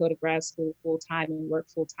was going to go to grad school full time and work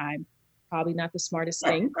full time. Probably not the smartest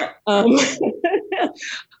thing.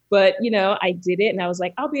 But, I did it and I was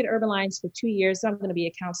like, I'll be at Urban Alliance for 2 years. So I'm going to be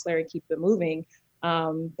a counselor and keep it moving.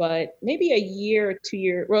 But maybe 2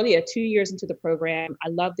 years into the program, I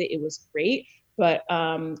loved it. It was great. But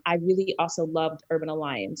I really also loved Urban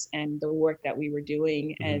Alliance and the work that we were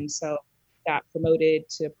doing. And so got promoted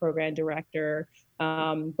to program director.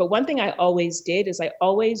 But one thing I always did is I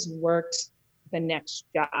always worked the next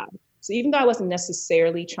job. So even though I wasn't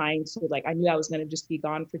necessarily trying to, like, I knew I was going to just be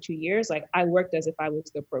gone for 2 years, like I worked as if I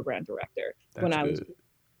was the program director when I was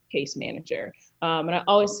case manager. And I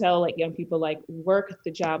always tell like young people, like, work the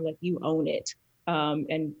job like you own it,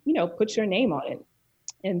 and, put your name on it.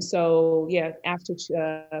 And so, after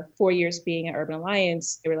 4 years being at Urban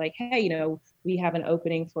Alliance, they were like, hey, we have an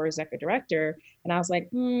opening for executive director. And I was like,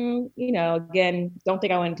 again, don't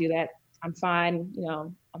think I want to do that. I'm fine.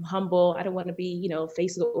 I'm humble. I don't want to be,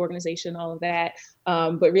 face of the organization, all of that.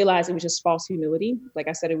 But realized it was just false humility. Like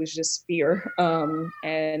I said, it was just fear.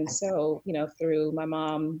 And so, through my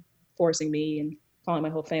mom forcing me and calling my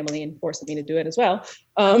whole family and forcing me to do it as well,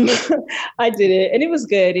 I did it, and it was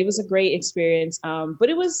good. It was a great experience. But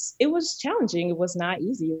it was challenging. It was not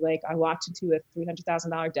easy. Like, I walked into a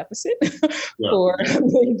 $300,000 deficit for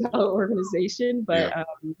 $1 million organization. But,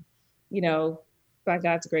 by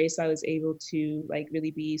God's grace, I was able to like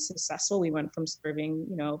really be successful. We went from serving,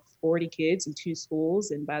 40 kids in 2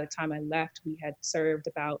 schools, and by the time I left, we had served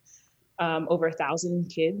about over 1,000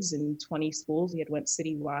 kids in 20 schools. We had went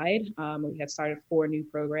citywide. We had started 4 new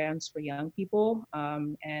programs for young people,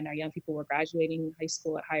 and our young people were graduating high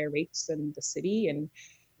school at higher rates than the city, and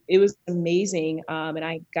it was amazing. And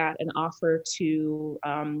I got an offer to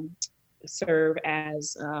serve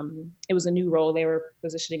as it was a new role they were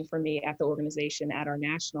positioning for me at the organization at our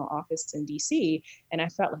national office in DC. And I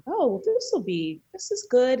felt like, oh, well, this is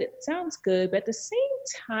good, it sounds good, but at the same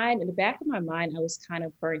time, in the back of my mind, I was kind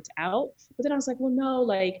of burnt out. But then I was like, well, no,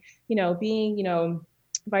 like, being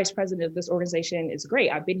vice president of this organization is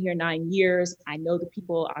great. I've been here 9 years, I know the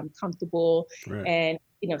people, I'm comfortable. Right. And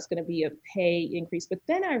it's going to be a pay increase. But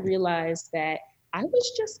then I realized that I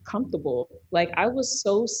was just comfortable. Like, I was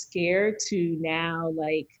so scared to now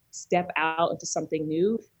like step out into something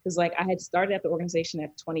new, because like I had started at the organization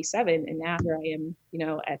at 27, and now here I am,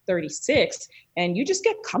 at 36, and you just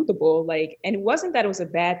get comfortable. Like, and it wasn't that it was a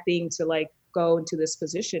bad thing to like go into this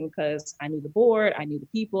position, because I knew the board, I knew the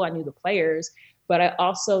people, I knew the players, but I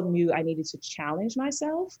also knew I needed to challenge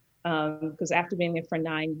myself, because after being there for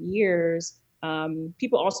 9 years,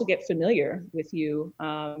 people also get familiar with you.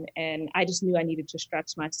 And I just knew I needed to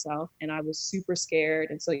stretch myself, and I was super scared.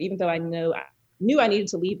 And so even though I knew I needed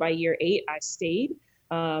to leave by year 8, I stayed.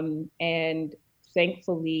 And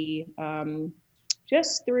thankfully,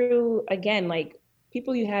 just through, again, like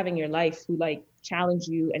people you have in your life who like challenge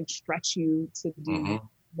you and stretch you to do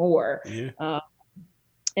more. Yeah.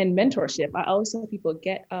 And mentorship. I always tell people,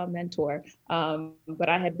 get a mentor. But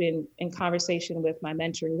I had been in conversation with my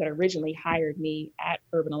mentor who had originally hired me at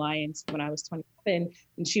Urban Alliance when I was 27,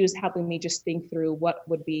 and she was helping me just think through what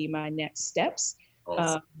would be my next steps.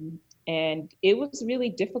 Awesome. And it was really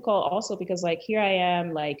difficult also because like here I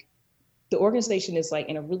am, like the organization is like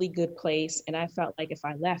in a really good place, and I felt like if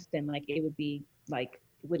I left, then like it would be like,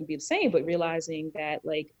 it wouldn't be the same. But realizing that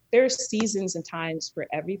like there's seasons and times for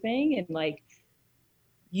everything, and like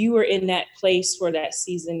you were in that place for that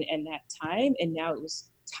season and that time, and now it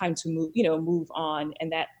was time to move on. And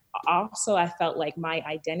that also, I felt like my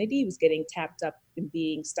identity was getting tapped up in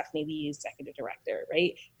being Stephanie Lee, executive director,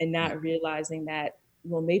 right? And not realizing that,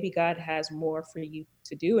 well, maybe God has more for you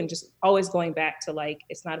to do, and just always going back to like,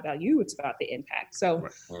 it's not about you, it's about the impact. So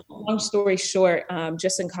long story short,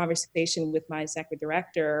 just in conversation with my executive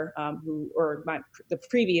director, the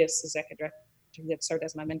previous executive director that served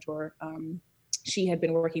as my mentor, she had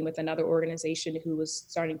been working with another organization who was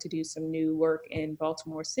starting to do some new work in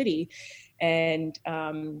Baltimore City. And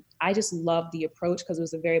I just loved the approach, because it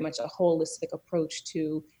was very much a holistic approach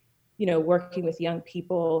to, working with young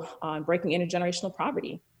people on breaking intergenerational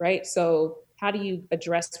poverty, right? So how do you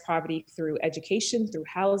address poverty through education, through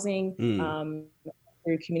housing,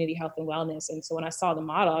 through community health and wellness? And so when I saw the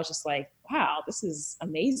model, I was just like, wow, this is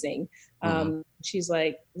amazing. She's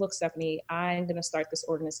like, look, Stephanie, I'm going to start this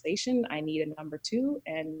organization. I need a number 2,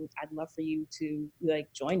 and I'd love for you to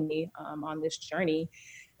like join me on this journey.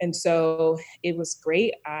 And so it was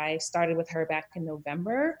great. I started with her back in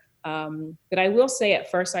November. But I will say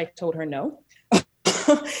at first I told her no,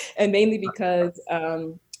 and mainly because I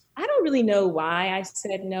don't really know why I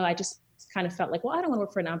said no. I just kind of felt like, well, I don't want to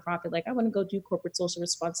work for a nonprofit. Like, I want to go do corporate social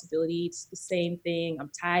responsibility. It's the same thing.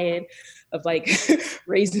 I'm tired of like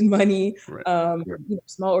raising money. Right.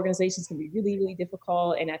 Small organizations can be really, really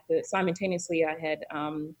difficult. And simultaneously, I had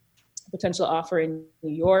potential offer in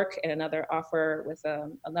New York and another offer with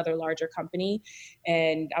another larger company.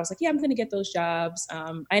 And I was like, yeah, I'm going to get those jobs.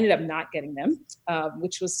 I ended up not getting them,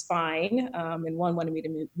 which was fine. And one wanted me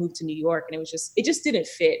to move to New York, and it just didn't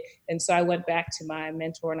fit. And so I went back to my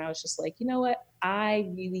mentor, and I was just like, you know what?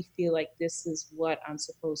 I really feel like this is what I'm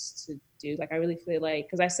supposed to do. Like, I really feel like,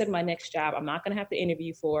 because I said my next job, I'm not going to have to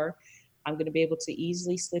interview for. I'm going to be able to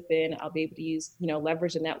easily slip in. I'll be able to use,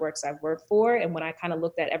 leverage the networks I've worked for. And when I kind of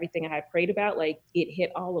looked at everything I had prayed about, like it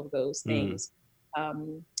hit all of those things.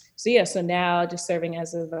 So now just serving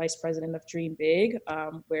as a vice president of Dream Big,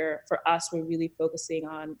 where for us, we're really focusing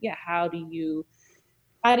on, how do you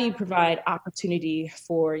provide opportunity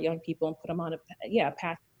for young people and put them on a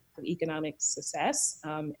path of economic success,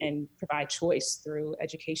 and provide choice through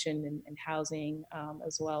education and housing,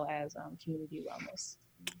 as well as community wellness.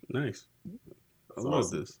 Nice. I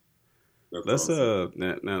love this. Let's now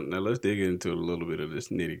let's dig into a little bit of this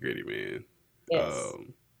nitty gritty, man. Yes.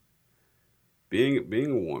 Being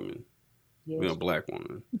a woman, being a Black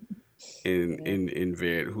woman,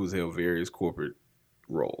 who's held various corporate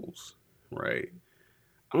roles, right?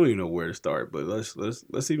 I don't even know where to start, but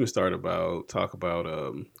let's even talk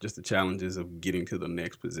about just the challenges of getting to the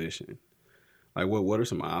next position. Like, what are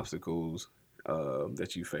some obstacles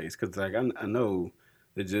that you face? Because like I know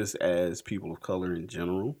that just as people of color in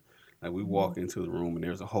general, like we Mhm. walk into the room and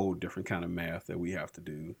there's a whole different kind of math that we have to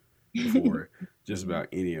do before just Mhm. about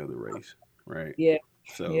any other race, right? Yeah,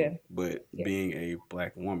 So, yeah, but yeah. being a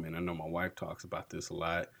black woman, I know my wife talks about this a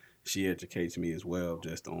lot. She educates me as well,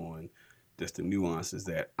 just on just the nuances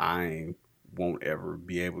that I won't ever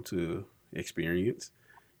be able to experience,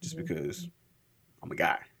 just Mhm. because I'm a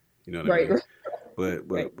guy. You know what I Right, mean?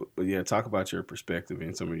 right, right. But yeah, talk about your perspective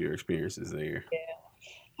and some of your experiences there. Yeah.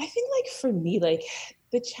 I think like for me, like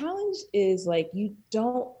the challenge is like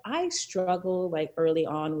I struggle like early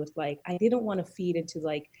on with like I didn't want to feed into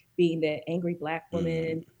like being the angry black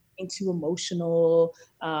woman, Mm, being too emotional,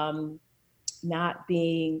 not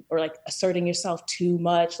being or like asserting yourself too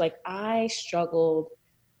much. Like I struggled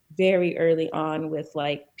very early on with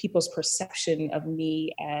like people's perception of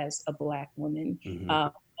me as a black woman, mm-hmm.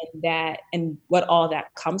 um, and what all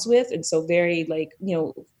that comes with. And so very like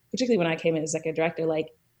particularly when I came in as like a director, like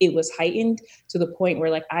it was heightened to the point where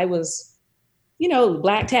like I was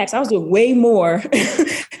black tax. I was doing way more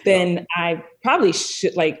than I probably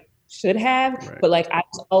should have. Right. But like I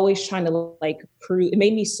was always trying to like prove. It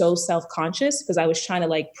made me so self conscious because I was trying to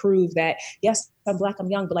like prove that yes, I'm black, I'm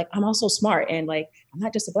young, but like I'm also smart and like I'm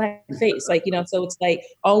not just a black face. Like so it's like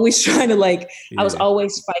always trying to like I was Yeah.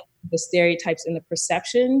 always fighting the stereotypes and the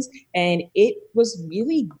perceptions, and it was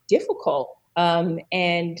really difficult.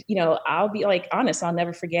 And I'll be like honest. I'll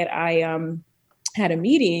never forget. I had a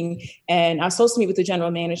meeting and I was supposed to meet with the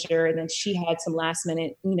general manager, and then she had some last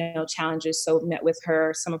minute, challenges. So met with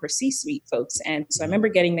some of her C-suite folks. And so I Mm-hmm. remember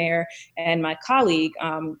getting there and my colleague,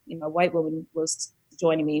 a white woman was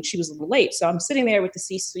joining me and she was a little late. So I'm sitting there with the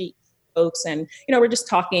C-suite folks and, we're just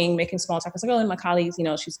talking, making small talk. I was like, oh, and my colleagues,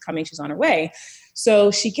 she's coming, she's on her way.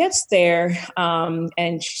 So she gets there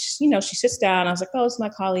and she sits down. I was like, oh, it's my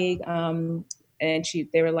colleague. And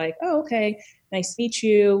they were like, oh, okay, nice to meet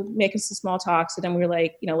you, making some small talk. So then we were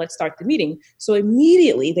like, let's start the meeting. So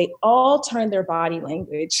immediately they all turned their body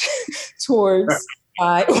language towards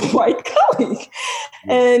my white colleague.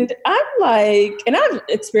 And I'm like, and I've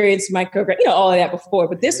experienced microaggression, all of that before,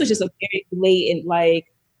 but this was just a very blatant, like,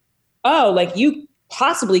 oh, like you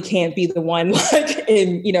possibly can't be the one like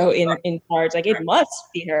in charge. Like it must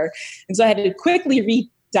be her. And so I had to quickly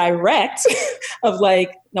redirect of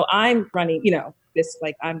like, no, I'm running, this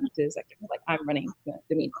like I'm this like I'm running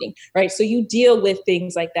the meeting, right? So you deal with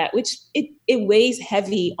things like that, which it weighs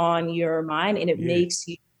heavy on your mind and it Yeah. makes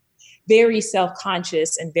you very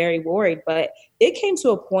self-conscious and very worried. But it came to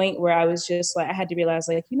a point where I was just like, I had to realize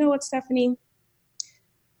like, you know what, Stephanie,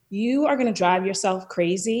 you are going to drive yourself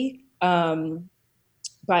crazy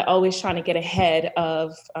by always trying to get ahead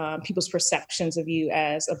of people's perceptions of you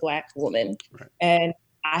as a black woman. Right. And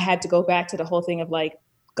I had to go back to the whole thing of like,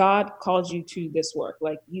 God called you to this work.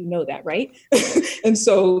 Like, that, right? And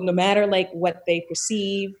so no matter like what they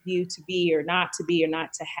perceive you to be or not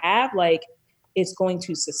to have, like it's going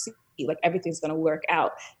to succeed. Like everything's going to work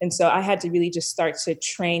out. And so I had to really just start to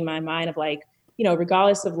train my mind of like,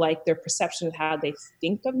 regardless of like their perception of how they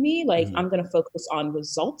think of me, like Mm-hmm. I'm going to focus on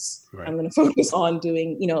results. Right. I'm going to focus on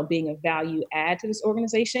doing, being a value add to this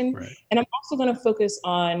organization. Right. And I'm also going to focus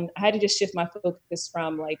on, I had to just shift my focus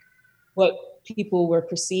from like what people were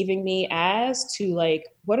perceiving me as to like,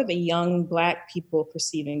 what are the young black people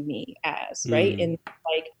perceiving me as, right? Mm-hmm. And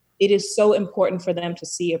like, it is so important for them to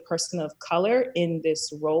see a person of color in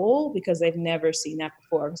this role because they've never seen that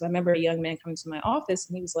before. Because I remember a young man coming to my office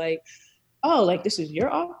and he was like, oh, like this is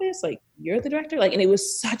your office? Like you're the director? Like, and it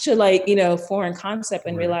was such a like, foreign concept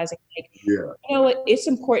and Right. realizing like, it's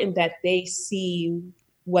important that they see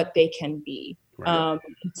what they can be. Right.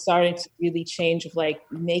 Starting to really change of like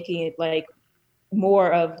making it like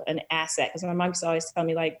more of an asset. Because my mom used to always tell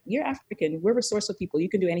me like, you're African, we're resourceful people. You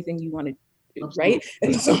can do anything you want to do, right?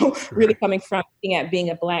 And so really coming from being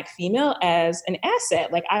a black female as an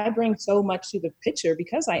asset, like I bring so much to the picture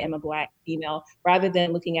because I am a black female rather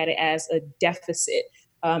than looking at it as a deficit.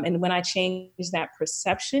 And when I changed that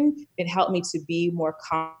perception, it helped me to be more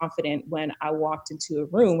confident when I walked into a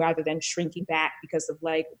room rather than shrinking back because of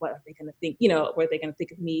like, what are they going to think? What are they going to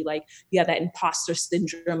think of me? Like, you have that imposter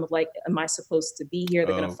syndrome of like, am I supposed to be here?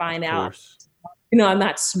 They're going to find out, I'm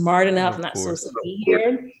not smart enough. I'm not supposed to be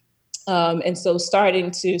here. And so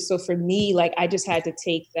so for me, like, I just had to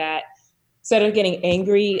take that, instead of getting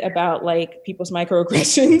angry about like people's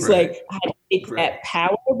microaggressions, like I had to take that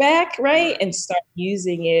power back, right? And start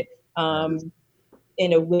using it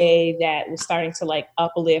in a way that was starting to like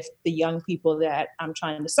uplift the young people that I'm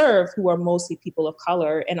trying to serve, who are mostly people of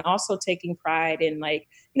color, and also taking pride in like,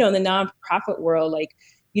 in the nonprofit world, like,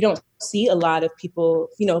 you don't see a lot of people,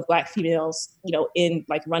 Black females, in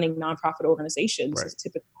like running nonprofit organizations. Right. It's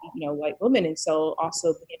typically, white women. And so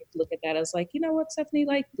also beginning to look at that as like, you know what, Stephanie,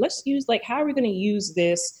 like, let's use, like, how are we going to use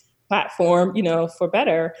this platform, for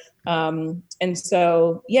better? And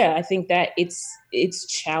so, yeah, I think that it's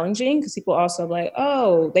challenging because people also like,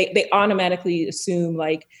 oh, they automatically assume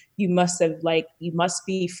like, you must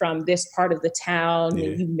be from this part of the town. Yeah.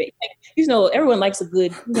 And everyone likes a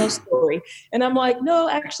good, story. And I'm like, no,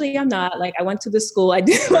 actually I'm not. Like, I went to this school. I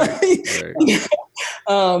did. Right.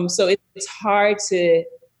 So it's hard.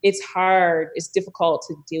 It's difficult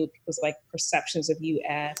to deal with people's like perceptions of you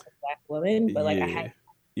as a Black woman. But like, I had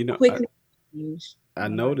quickly I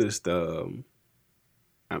noticed, I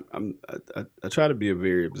try to be a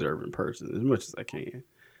very observant person as much as I can.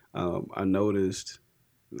 I noticed,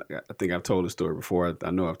 I think I've told the story before.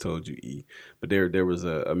 I know I've told you, E, but there was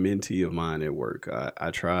a mentee of mine at work. I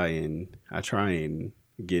try and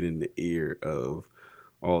get in the ear of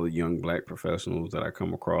all the young Black professionals that I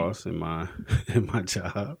come across in my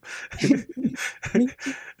job.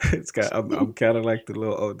 I'm kind of like the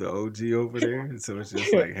OG over there, so it's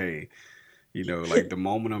just like, hey, like the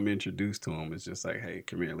moment I'm introduced to them, it's just like, hey,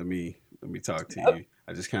 come here, let me talk to you.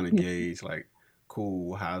 I just kind of gauge like,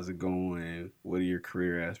 cool, how's it going? What are your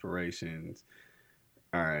career aspirations?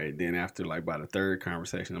 All right, then after like by the third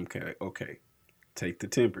conversation, I'm okay, take the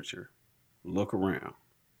temperature, look around.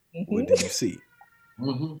 What do you see?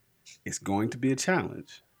 Mm-hmm. It's going to be a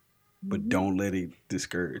challenge, but don't let it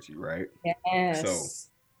discourage you, right? Yes. So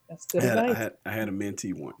that's good advice. I had a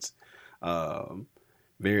mentee once,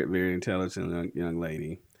 very, very intelligent young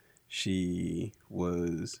lady. She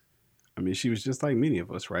was just like many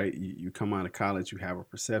of us, right? You come out of college, you have a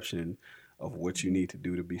perception of what you need to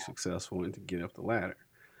do to be successful and to get up the ladder.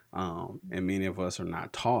 And many of us are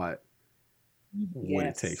not taught what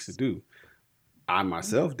it takes to do. I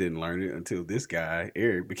myself didn't learn it until this guy,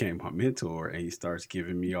 Eric, became my mentor, and he starts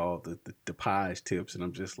giving me all the pies tips, and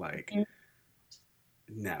I'm just like,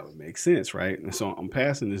 now it makes sense, right? And so I'm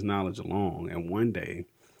passing this knowledge along, and one day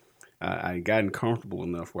I had gotten comfortable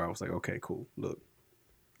enough where I was like, okay, cool, look,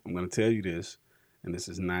 I'm going to tell you this, and this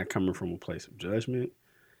is not coming from a place of judgment.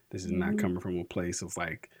 This is not coming from a place of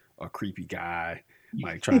like a creepy guy,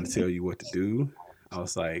 like trying to tell you what to do. I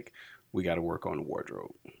was like, we got to work on the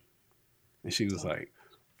wardrobe. And she was like,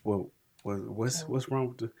 well, what's wrong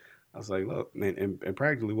with the... I was like, look, man, and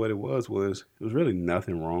practically what it was really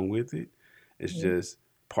nothing wrong with it. It's just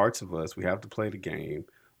parts of us, we have to play the game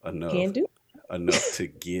enough to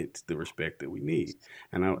get the respect that we need.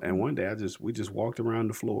 And one day we just walked around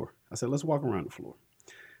the floor. I said, let's walk around the floor.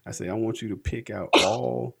 I said, I want you to pick out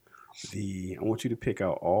all the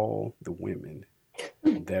women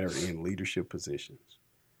that are in leadership positions.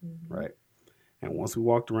 Right. And once we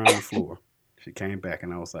walked around the floor, she came back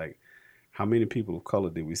and I was like, how many people of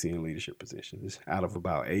color did we see in leadership positions? Out of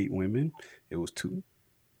about 8 women, it was 2.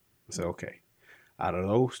 I said, okay, out of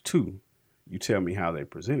those 2, you tell me how they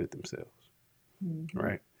presented themselves.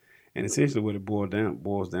 Right. And essentially what it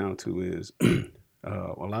boils down to is a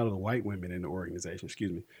lot of the white women in the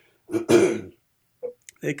organization,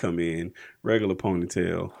 they come in, regular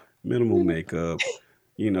ponytail, minimal makeup,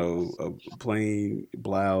 a plain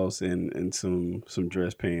blouse and some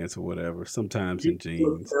dress pants or whatever, sometimes in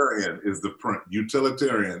jeans.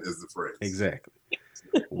 Utilitarian is the phrase. Exactly.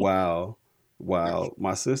 While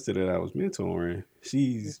my sister that I was mentoring,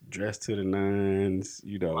 she's dressed to the nines,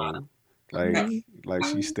 like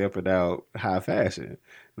she's stepping out high fashion.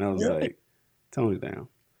 And I was like, tone it down.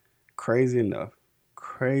 Crazy enough,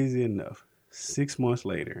 6 months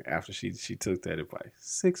later, after she took that advice,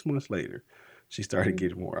 6 months later, she started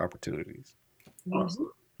getting more opportunities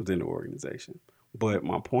within the organization. But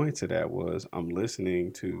my point to that was, I'm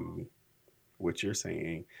listening to what you're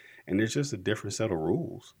saying, and there's just a different set of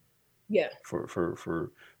rules. Yeah.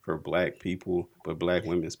 For Black people, but Black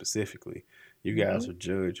women specifically, you guys are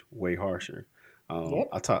judged way harsher.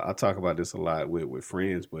 I talk about this a lot with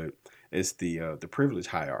friends, but it's the privilege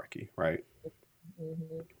hierarchy, right?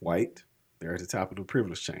 White, they're at the top of the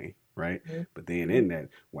privilege chain, right? But then in that,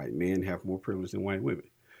 white men have more privilege than white women.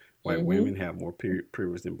 White women have more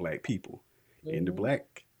privilege than Black people. In the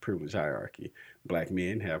Black privilege hierarchy, Black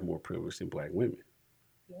men have more privilege than Black women.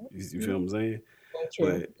 You feel what I'm saying?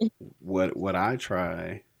 But what I'm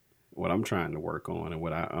trying to work on, and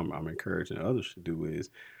what I'm encouraging others to do is,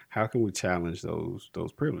 how can we challenge those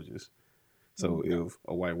privileges? So if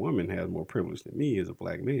a white woman has more privilege than me as a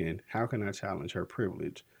Black man, how can I challenge her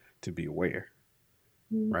privilege to be aware,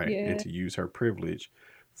 right? Yeah. And to use her privilege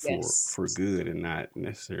for good and not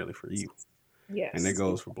necessarily for evil. Yes. And that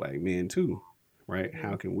goes for Black men too, right?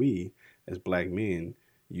 How can we as Black men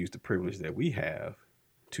use the privilege that we have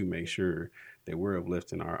to make sure that we're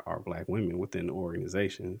uplifting our Black women within the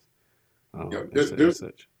organizations. Yeah, And there's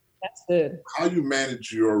such. That's good. how you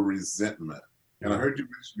manage your resentment. And I heard you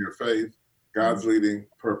mention your faith, God's leading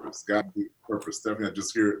purpose, God's leading purpose. Stephanie, I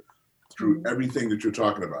just hear it through everything that you're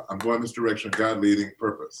talking about. I'm going this direction, God leading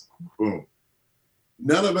purpose. Boom.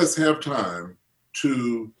 None of us have time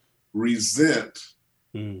to resent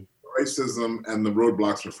racism and the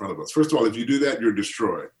roadblocks in front of us. First of all, if you do that, you're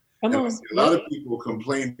destroyed. And I see a lot of people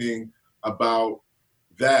complaining about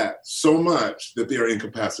that so much that they are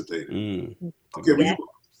incapacitated. Okay, well,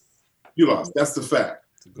 you lost. That's the fact.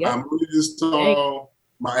 Yep. I'm really this tall.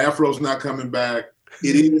 My afro's not coming back.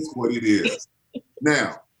 It is what it is.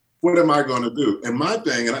 Now, what am I going to do? And my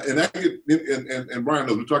thing, and Brian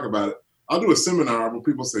knows, we talk about it. I'll do a seminar where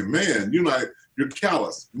people say, "Man, you're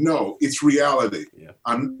callous." No, it's reality. Yeah.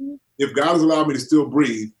 If God has allowed me to still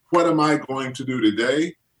breathe, what am I going to do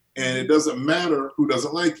today? And it doesn't matter who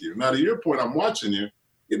doesn't like you. Now, to your point, I'm watching you.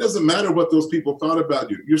 It doesn't matter what those people thought about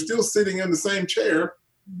you. You're still sitting in the same chair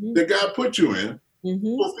that God put you in,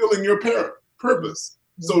 fulfilling your purpose.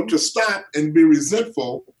 So to stop and be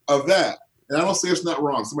resentful of that, and I don't say it's not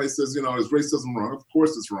wrong. Somebody says, is racism wrong? Of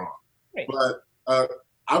course it's wrong. Right. But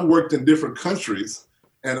I've worked in different countries,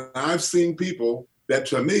 and I've seen people that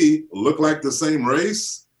to me look like the same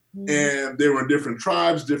race, and they were in different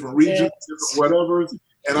tribes, different regions, different whatever.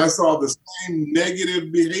 And I saw the same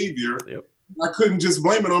negative behavior. Yep. I couldn't just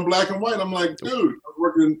blame it on Black and white. I'm like, dude, I was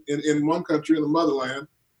working in one country in the motherland,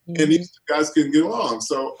 and these guys couldn't get along.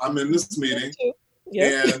 So I'm in this meeting,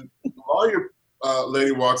 and the lawyer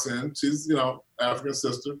lady walks in. She's, African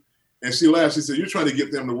sister, and she laughed. She said, "You're trying to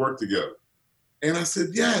get them to work together." And I said,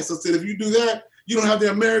 "Yes." I said, "If you do that, you don't have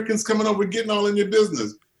the Americans coming over getting all in your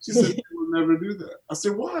business." She said, "They will never do that." I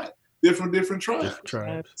said, "Why?" Different tribes. Different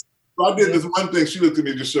tribes. So I did this one thing. She looked at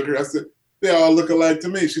me, just shook her. I said, "They all look alike to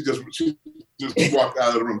me." She just walked out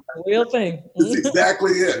of the room. Real thing. That's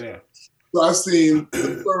exactly it. Yeah. So I've seen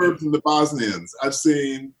the Serbs and the Bosnians. I've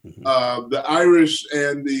seen the Irish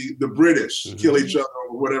and the British kill each other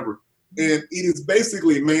or whatever. And it is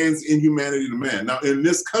basically man's inhumanity to man. Now, in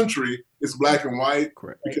this country, it's Black and white.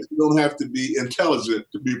 Correct. Because you don't have to be intelligent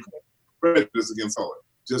to be prejudiced against color.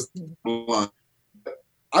 Just blind.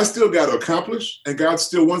 I still got to accomplish, and God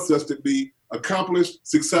still wants us to be accomplished,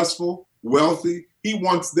 successful, wealthy. He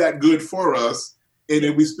wants that good for us. And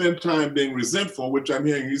if we spend time being resentful, which I'm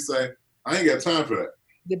hearing you say, I ain't got time for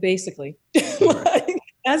that. Basically.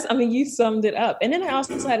 You summed it up. And then I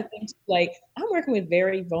also had to think, I'm working with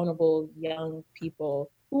very vulnerable young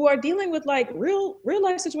people who are dealing with real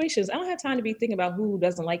life situations. I don't have time to be thinking about who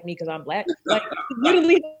doesn't like me because I'm Black.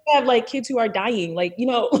 Literally have kids who are dying,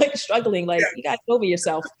 struggling. You got to get over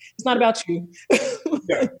yourself. It's not about you.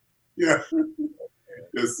 Yeah.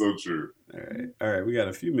 It's so true. All right. We got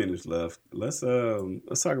a few minutes left. Let's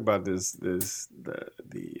talk about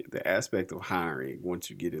the aspect of hiring once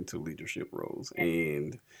you get into leadership roles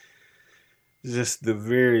and just the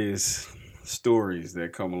various stories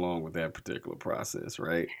that come along with that particular process,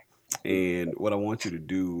 right? And what I want you to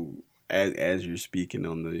do as you're speaking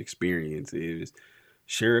on the experience is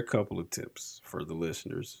share a couple of tips for the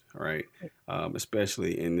listeners, right?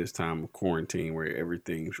 Especially in this time of quarantine where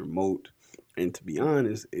everything's remote. And to be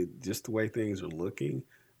honest, just the way things are looking,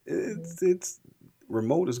 it's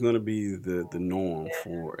remote is going to be the norm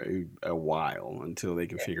for a while until they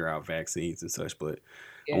can figure out vaccines and such. But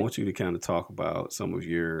I want you to kind of talk about some of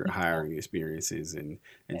your hiring experiences and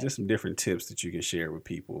just some different tips that you can share with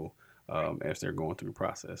people as they're going through the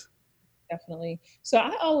process. Definitely. So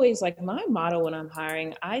I always my motto when I'm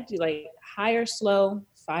hiring, I do hire slow,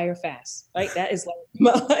 fire fast, right? That is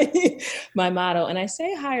my motto. And I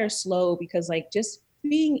say hire slow because just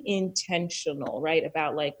being intentional, right?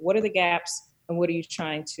 About what are the gaps and what are you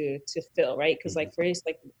trying to fill, right? Because for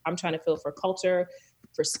instance, I'm trying to fill for culture,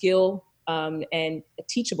 for skill, and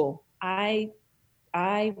teachable.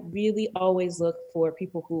 I really always look for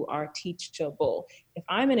people who are teachable. If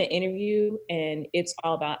I'm in an interview and it's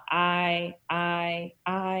all about I,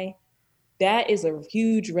 that is a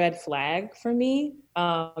huge red flag for me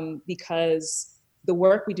because the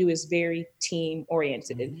work we do is very team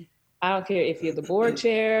oriented. Mm-hmm. I don't care if you're the board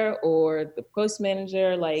chair or the post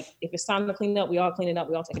manager, if it's time to clean up, we all clean it up,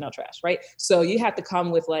 we all taking out trash, right? So you have to come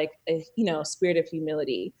with a spirit of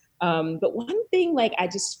humility. But one thing I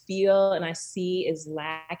just feel and I see is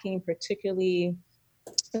lacking, particularly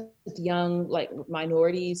with young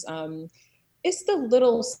minorities, it's the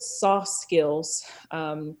little soft skills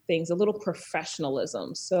things, a little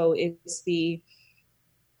professionalism. So it's the,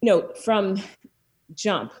 from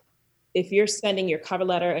jump, if you're sending your cover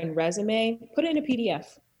letter and resume, put it in a PDF.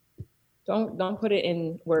 Don't put it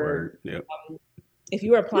in Word. Yep. If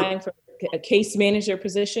you are applying for a case manager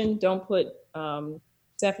position, don't put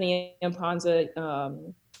Stephanie Mponza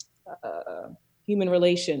human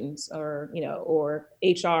relations or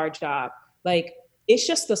HR job. Like, it's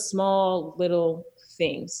just the small little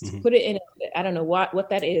things. Mm-hmm. Put it in, I don't know what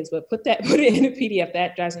that is, but put it in a PDF.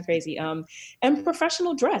 That drives me crazy. And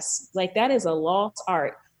professional dress, like that is a lost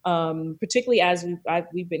art. Particularly as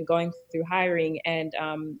we've been going through hiring, and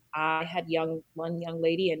I had one young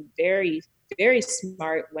lady, and very, very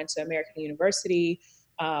smart, went to American University,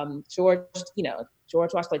 George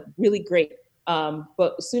Washington, like really great.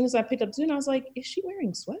 But as soon as I picked up Zoom, I was like, is she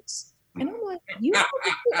wearing sweats? And I'm like, I was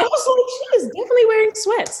like, she is definitely wearing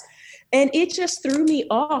sweats. And it just threw me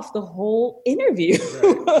off the whole interview.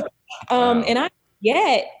 Right. Wow. And I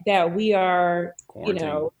get that we are,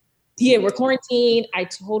 quarantine. We're quarantined. I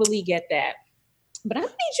totally get that. But I need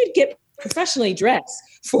you to get professionally dressed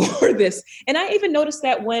for this. And I even noticed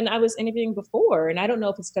that when I was interviewing before, and I don't know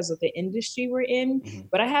if it's because of the industry we're in, mm-hmm.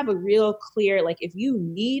 but I have a real clear, like, if you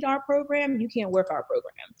need our program, you can't work our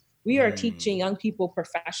program. We are teaching young people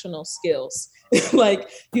professional skills. Like,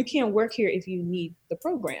 you can't work here if you need the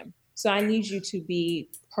program. So I need you to be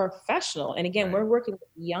professional. And again, we're working with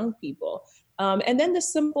young people. And then the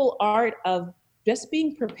simple art of just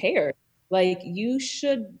being prepared. Like, you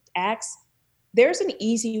should ask, there's an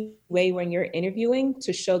easy way when you're interviewing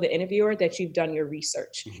to show the interviewer that you've done your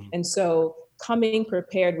research. Mm-hmm. And so coming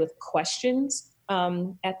prepared with questions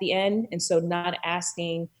at the end. And so not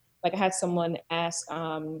asking, like I had someone ask,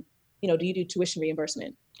 do you do tuition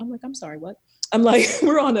reimbursement? I'm like, I'm sorry, what? I'm like,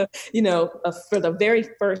 we're on for the very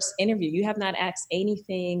first interview, you have not asked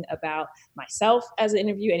anything about myself as an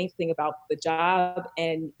interview, anything about the job.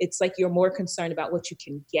 And it's like, you're more concerned about what you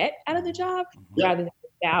can get out of the job rather than the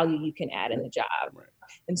value you can add in the job. Right.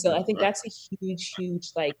 And so I think that's a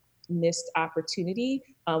huge, like, missed opportunity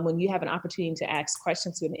when you have an opportunity to ask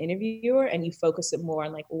questions to an interviewer and you focus it more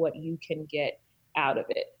on like what you can get out of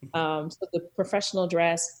it. So the professional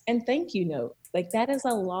dress and thank you note, like that is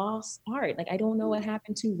a lost art. Like, I don't know what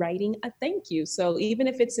happened to writing a thank you. So even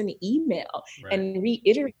if it's an email and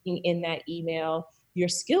reiterating in that email your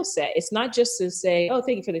skill set, it's not just to say, oh,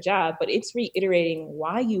 thank you for the job, but it's reiterating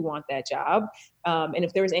why you want that job. And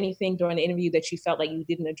if there was anything during the interview that you felt like you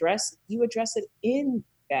didn't address, you address it in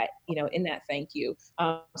that, in that thank you.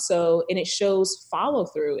 And it shows follow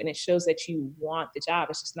through and it shows that you want the job.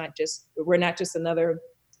 It's just we're not just another,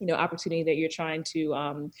 opportunity that you're trying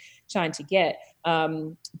to get.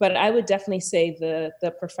 But I would definitely say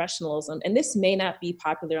the professionalism, and this may not be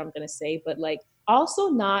popular, I'm going to say, but like also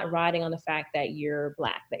not riding on the fact that you're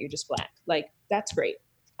Black, that you're just Black. Like, that's great.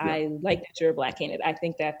 Yeah. I like that you're a Black candidate. I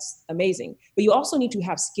think that's amazing. But you also need to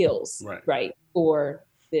have skills, right, for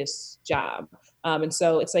this job. And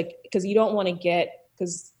so it's like, because you don't want to get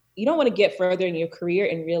further in your career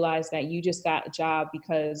and realize that you just got a job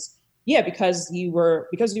because you were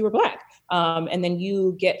Black. And then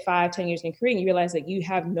you get 5-10 years in your career and you realize that you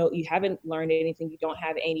haven't learned anything. You don't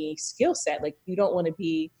have any skill set. Like, you don't want to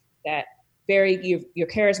be that you're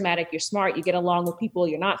charismatic, you're smart, you get along with people,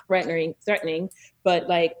 you're not threatening, but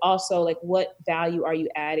like also like what value are you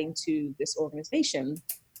adding to this organization?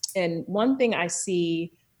 And one thing I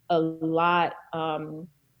see a lot,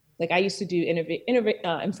 like I used to do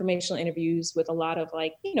informational interviews with a lot of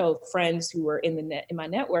like, friends who were in my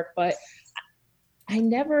network, but I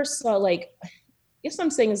never saw like, I guess what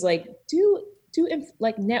I'm saying is like, do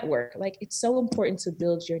network. Like, it's so important to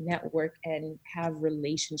build your network and have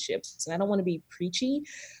relationships. And I don't want to be preachy,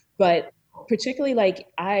 but particularly like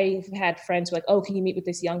I've had friends who are like, oh, can you meet with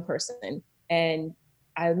this young person? And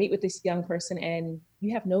I meet with this young person and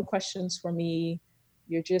you have no questions for me.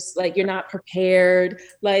 You're just like, you're not prepared.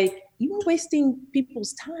 Like, you are wasting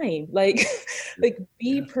people's time. Like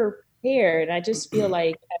be prepared. I just feel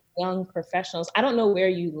like as young professionals, I don't know where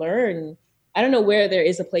you learn. I don't know where there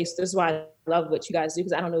is a place. This is why I love what you guys do,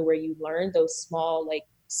 because I don't know where you learn those small, like,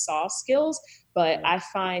 soft skills. But I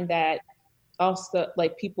find that also,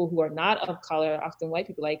 like, people who are not of color, often white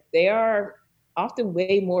people, like, they are often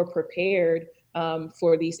way more prepared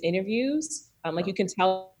for these interviews. Like, you can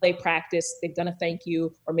tell they practice, they've done a thank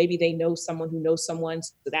you, or maybe they know someone who knows someone.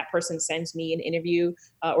 So that person sends me an interview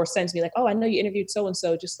or sends me like, oh, I know you interviewed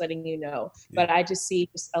so-and-so, just letting you know. Yeah. But I just see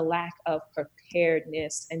just a lack of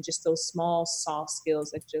preparedness and just those small, soft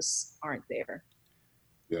skills that just aren't there.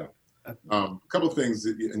 Yeah. A couple of things,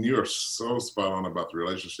 and you're so spot on about the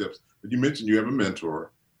relationships. But you mentioned you have a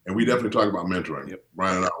mentor, and we definitely talk about mentoring. Yep.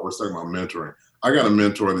 Brian and I always talk about mentoring. I got a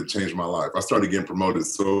mentor that changed my life. I started getting promoted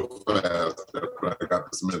so fast after I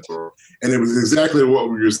got this mentor. And it was exactly what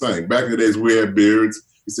you were saying. Back in the days, we had beards.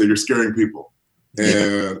 He said, you're scaring people.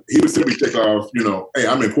 And he would simply take off, hey,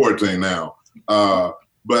 I'm in quarantine now.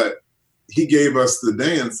 But he gave us the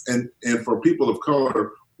dance. And for people of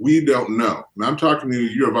color, we don't know. And I'm talking to you,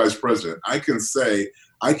 you're a vice president. I can say,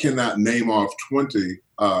 I cannot name off 20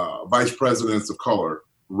 vice presidents of color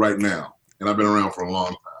right now. And I've been around for a long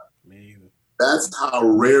time. That's how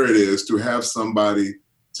rare it is to have somebody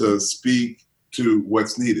to speak to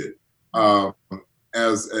what's needed.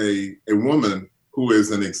 As a woman who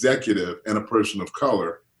is an executive and a person of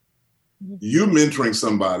color, you mentoring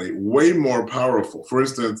somebody way more powerful. For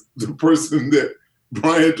instance, the person that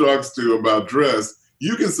Brian talks to about dress,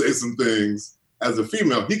 you can say some things as a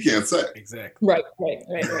female he can't say. Exactly. Right.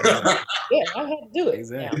 Yeah, I had to do it.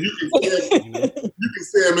 Exactly. You can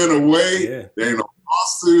say them in a way, there ain't no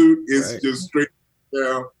lawsuit, it's just straight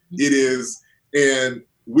down. It is, and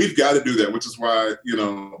we've got to do that, which is why,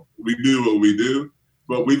 we do what we do,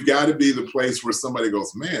 but we've got to be the place where somebody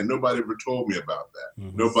goes, man, nobody ever told me about that.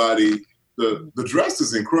 Mm-hmm. Nobody, the dress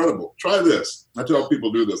is incredible. Try this. I tell people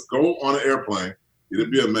do this. Go on an airplane. It'll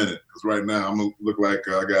be a minute, because right now I'm going to look like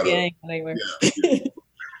I got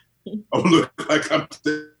I'll look like I'm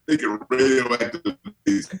taking radioactive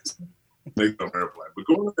disease. Make on an airplane. But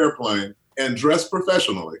go on an airplane and dress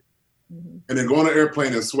professionally, and then go on an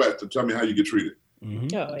airplane and sweat to tell me how you get treated. Mm-hmm.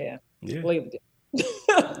 Oh yeah. It's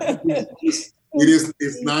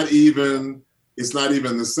not even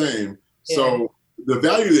the same. Yeah. So the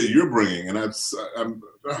value that you're bringing, and I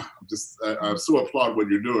so applaud what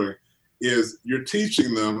you're doing, is you're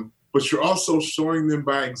teaching them, but you're also showing them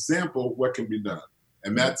by example what can be done,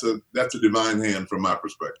 and that's a divine hand from my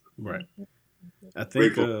perspective. Right. I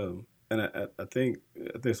think. And I think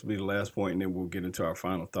this will be the last point, and then we'll get into our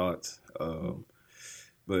final thoughts.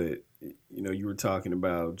 But, you were talking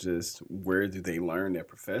about just where do they learn their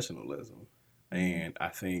professionalism? And I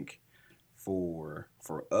think for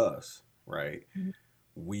us, right,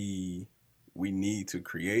 we need to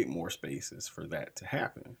create more spaces for that to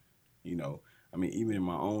happen. Even in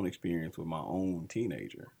my own experience with my own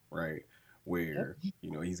teenager, right, where,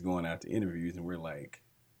 he's going out to interviews and we're like,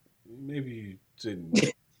 maybe you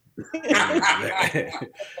shouldn't...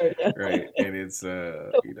 right, and it's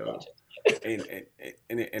and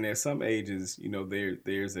at some ages,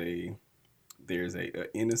 there's a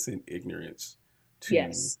innocent ignorance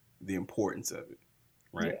to the importance of it,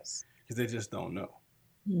 right? Because they just don't know,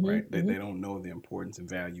 right? They don't know the importance and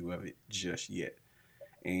value of it just yet,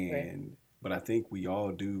 and but I think we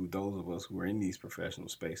all do. Those of us who are in these professional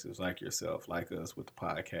spaces, like yourself, like us with the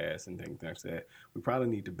podcast and things like that, we probably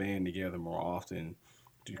need to band together more often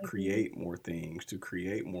to create more things, to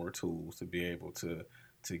create more tools, to be able to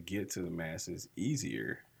get to the masses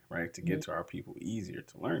easier, right? To get to our people easier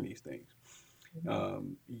to learn these things.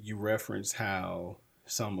 You referenced how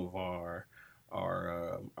some of our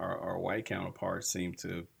white counterparts seem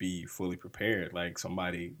to be fully prepared, like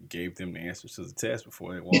somebody gave them the answers to the test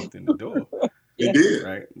before they walked in the door. They did.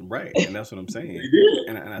 Right. And that's what I'm saying. They did.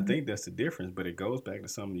 And I think that's the difference, but it goes back to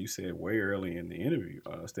something you said way early in the interview,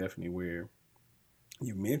 Stephanie, where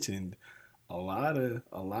you mentioned a lot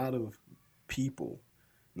of people,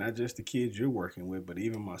 not just the kids you're working with, but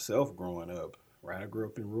even myself growing up, right? I grew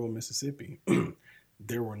up in rural Mississippi.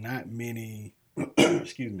 There were not many,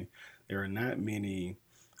 there are not many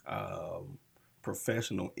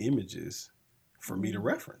professional images for me to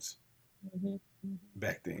reference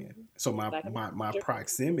back then. So my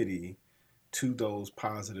proximity to those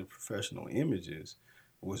positive professional images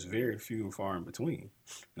was very few and far in between.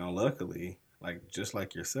 Now, luckily, just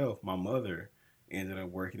like yourself, my mother ended up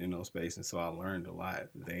working in those spaces, so I learned a lot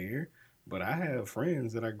there. But I have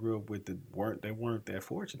friends that I grew up with that weren't that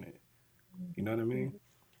fortunate. You know what I mean?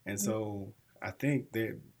 And so I think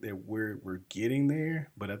that we're getting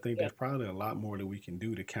there, but I think there's probably a lot more that we can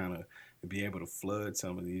do to kind of be able to flood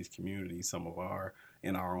some of these communities,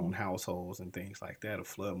 in our own households and things like that, to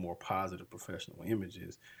flood more positive professional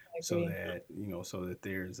images, so that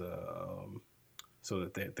there's so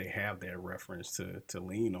that they have that reference to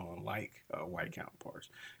lean on, like white counterparts.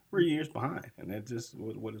 We're years behind, and that's just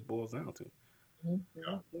what it boils down to.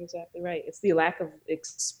 Yeah, you're exactly right. It's the lack of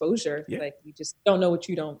exposure. Yeah. Like, you just don't know what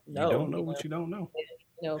you don't know. You don't know what you don't know.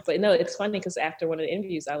 But no, it's funny because after one of the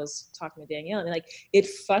interviews, I was talking to Danielle, and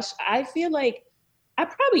I feel like I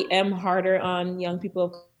probably am harder on young people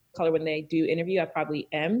of color when they do interview. I probably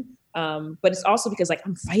am. But it's also because like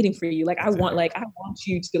I'm fighting for you. Like I want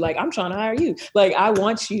you to like, I'm trying to hire you. Like I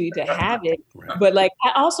want you to have it, Right. but like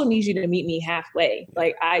I also need you to meet me halfway.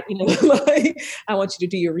 Like I, like I want you to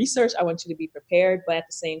do your research. I want you to be prepared, but at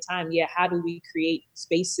the same time, how do we create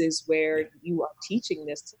spaces where you are teaching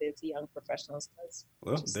this to young professionals?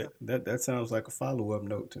 Well, that sounds like a follow-up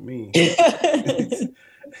note to me.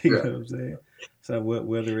 You know what I'm saying? So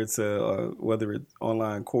whether it's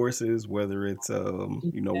online courses, whether it's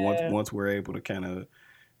once we're able to kind of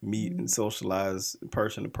meet and socialize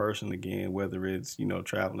person to person again, whether it's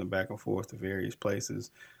traveling back and forth to various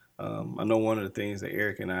places. I know one of the things that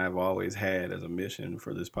Eric and I have always had as a mission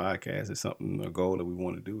for this podcast is a goal that we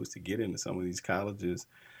want to do is to get into some of these colleges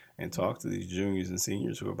and talk to these juniors and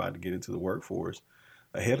seniors who are about to get into the workforce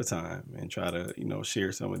ahead of time and try to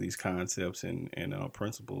share some of these concepts and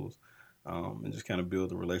principles and just kind of build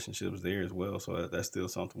the relationships there as well. So that's still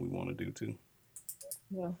something we want to do too.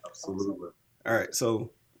 Yeah, absolutely. All right,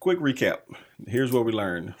 so quick recap. Here's what we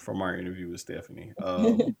learned from our interview with Stephanie.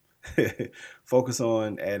 Focus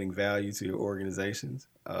on adding value to your organizations,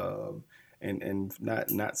 and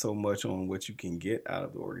not so much on what you can get out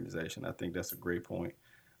of the organization. I think that's a great point.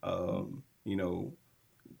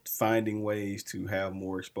 Finding ways to have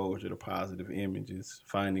more exposure to positive images,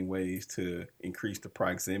 finding ways to increase the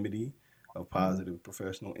proximity of positive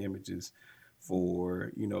professional images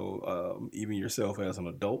for, even yourself as an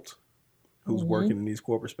adult who's working in these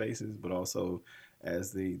corporate spaces, but also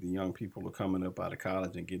as the young people are coming up out of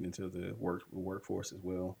college and getting into the workforce as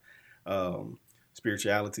well.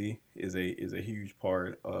 Spirituality is a huge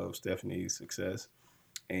part of Stephanie's success.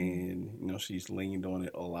 And, she's leaned on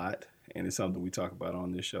it a lot. And it's something we talk about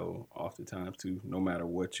on this show oftentimes too. No matter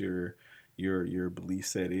what your belief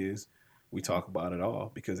set is, we talk about it all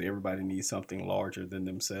because everybody needs something larger than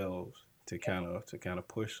themselves to kind of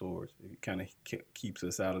push towards. It kind of keeps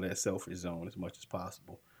us out of that selfish zone as much as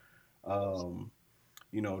possible.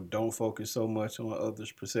 Don't focus so much on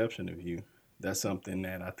others' perception of you. That's something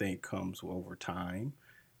that I think comes over time,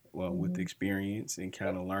 with experience and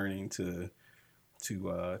kind of learning to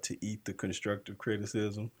eat the constructive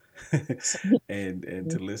criticism and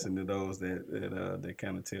to listen to those that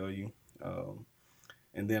kind of tell you.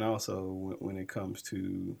 And then also when it comes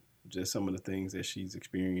to just some of the things that she's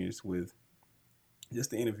experienced with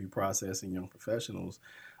just the interview process and young professionals,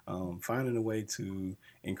 finding a way to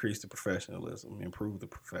increase the professionalism, improve the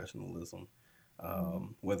professionalism,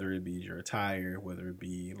 whether it be your attire, whether it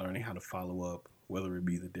be learning how to follow up, whether it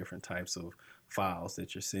be the different types of files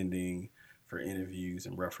that you're sending for interviews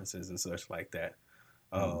and references and such like that.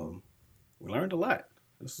 We learned a lot.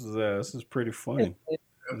 This is pretty fun.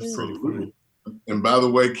 Absolutely. And by the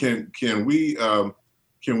way, can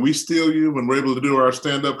we steal you when we're able to do our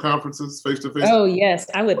stand-up conferences face to face? Oh yes,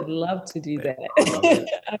 I would love to do that.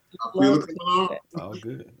 All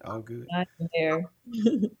good. I'm there.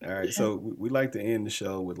 All right, so we like to end the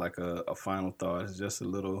show with like a final thought. It's just a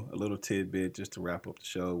little tidbit just to wrap up the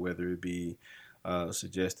show, whether it be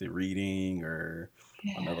suggested reading or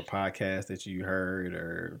another podcast that you heard,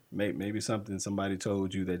 or maybe something somebody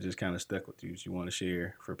told you that just kind of stuck with you that you want to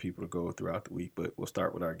share for people to go throughout the week. But we'll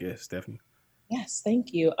start with our guest, Stephanie. Yes,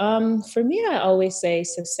 thank you. For me, I always say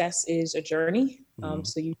success is a journey.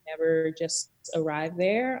 So you never just arrive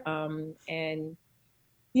there. And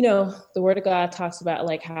the Word of God talks about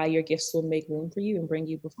like how your gifts will make room for you and bring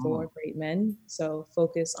you before great men. So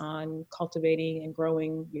focus on cultivating and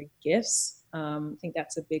growing your gifts. I think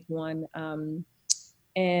that's a big one.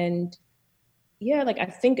 And like I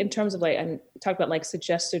think in terms of like, I talk about like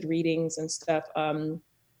suggested readings and stuff.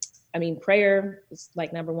 Prayer is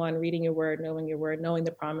like number one, reading your word, knowing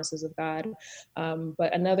the promises of God.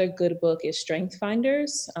 But another good book is Strength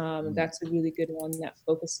Finders. That's a really good one that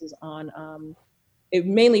focuses on, it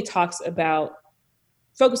mainly talks about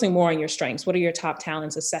focusing more on your strengths. What are your top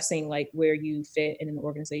talents? Assessing like where you fit in an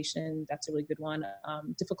organization. That's a really good one.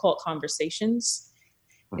 Difficult Conversations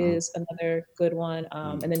is another good one.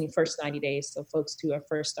 And then your first 90 days. So folks who are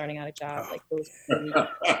first starting out a job, like those.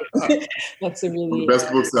 That's a really best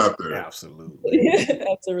books out there. Absolutely.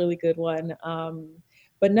 That's a really good one.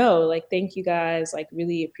 But no, like, thank you guys. Like,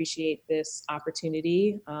 really appreciate this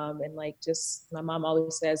opportunity. And like, just my mom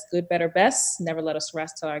always says, good, better, best. Never let us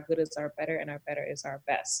rest till our good is our better and our better is our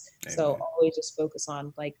best. Amen. So always just focus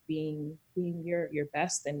on like being your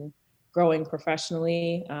best and growing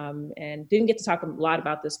professionally. And didn't get to talk a lot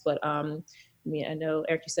about this, but I know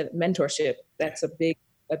Eric, you said mentorship. That's a big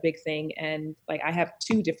thing. And like, I have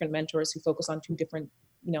two different mentors who focus on two different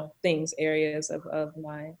things, areas of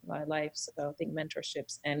my life. So I think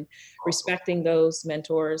mentorships and respecting those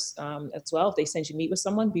mentors as well. If they send you meet with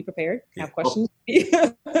someone, be prepared, have questions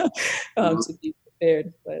to be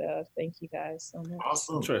prepared. But thank you guys so much.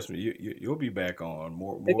 Awesome. Trust me, you'll be back on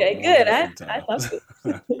more. Okay, more good. I love it.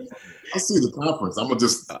 I'll see the conference. I'm gonna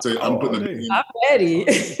just say I'm putting it in. I'm ready.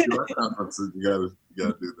 Your conference, you gotta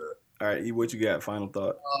do that. All right, E, what you got? Final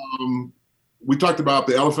thought. We talked about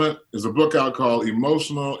The Elephant. There's a book out called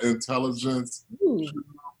Emotional Intelligence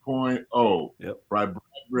 2.0 by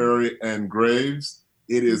Bradbury and Graves.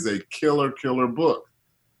 It is a killer book.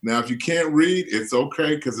 Now, if you can't read, it's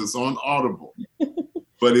okay because it's on Audible.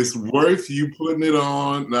 But it's worth you putting it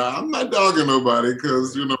on. Now, I'm not dogging nobody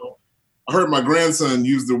because, I heard my grandson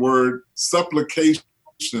use the word supplication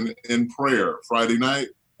in prayer Friday night.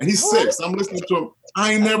 And he's 6. I'm listening to him.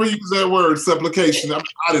 I ain't never used that word, supplication. I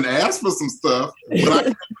didn't ask for some stuff, but I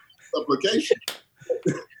can supplication.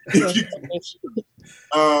 Get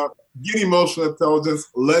emotional intelligence.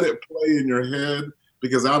 Let it play in your head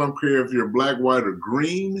because I don't care if you're black, white, or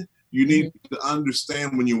green. You need to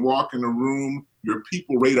understand when you walk in a room, your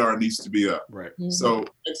people radar needs to be up. Right. So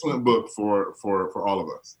excellent book for all of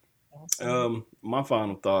us. My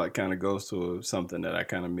final thought kind of goes to something that I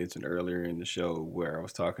kind of mentioned earlier in the show where I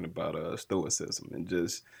was talking about stoicism and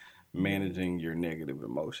just managing your negative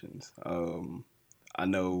emotions. I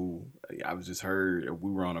know I was just heard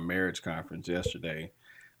we were on a marriage conference yesterday,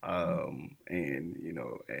 and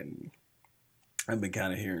I've been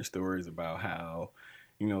kind of hearing stories about how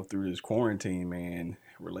through this quarantine, man,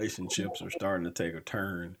 relationships are starting to take a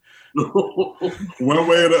turn. One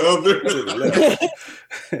way or the other.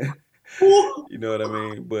 You know what I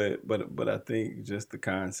mean? But I think just the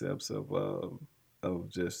concepts of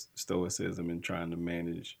just stoicism and trying to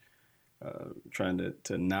manage, trying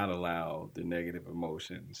to not allow the negative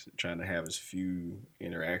emotions, trying to have as few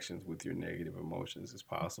interactions with your negative emotions as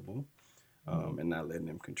possible, and not letting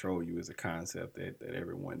them control you is a concept that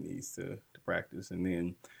everyone needs to practice. And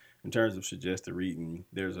then in terms of suggested reading,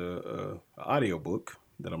 there's a audio book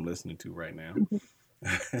that I'm listening to right now.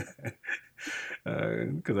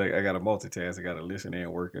 Because I got to multitask, I got to listen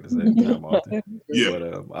and work at the same time often. Yeah.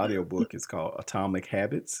 But audio book is called Atomic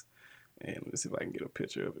Habits, and let's see if I can get a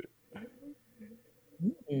picture of it.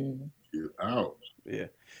 Get out. Yeah,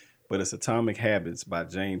 but it's Atomic Habits by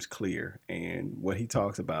James Clear, and what he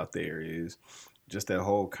talks about there is just that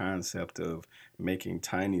whole concept of making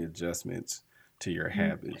tiny adjustments to your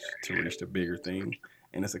habits to reach the bigger thing,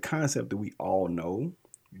 and it's a concept that we all know.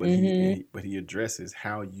 But he addresses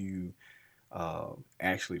how you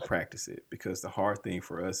actually practice it, because the hard thing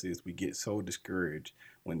for us is we get so discouraged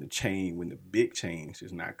when the big change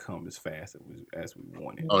does not come as fast as we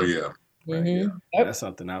want it. Oh yeah, right. Yeah. That's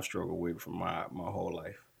something I've struggled with for my whole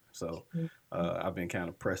life. So I've been kind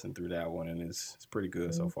of pressing through that one, and it's pretty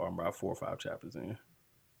good so far. I'm about 4 or 5 chapters in.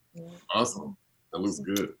 Awesome, that looks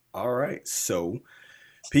good. All right, so.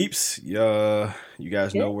 Peeps, you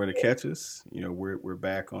guys know where to catch us. We're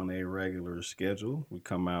back on a regular schedule. We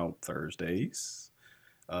come out Thursdays.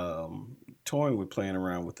 Toying with playing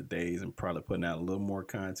around with the days and probably putting out a little more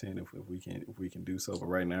content if we can do so. But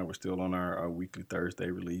right now we're still on our weekly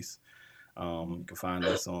Thursday release. You can find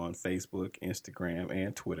us on Facebook, Instagram,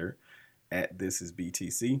 and Twitter at This Is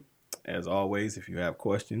BTC. As always, if you have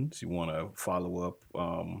questions, you want to follow up.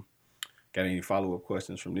 Got any follow-up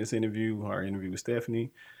questions from this interview, our interview with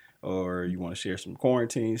Stephanie, or you want to share some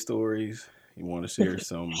quarantine stories? You want to share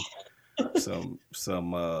some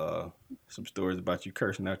stories about you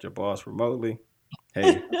cursing out your boss remotely?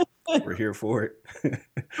 Hey, we're here for it.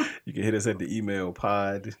 You can hit us at the email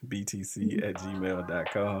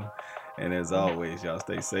podbtc@gmail.com. And as always, y'all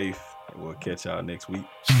stay safe, and we'll catch y'all next week.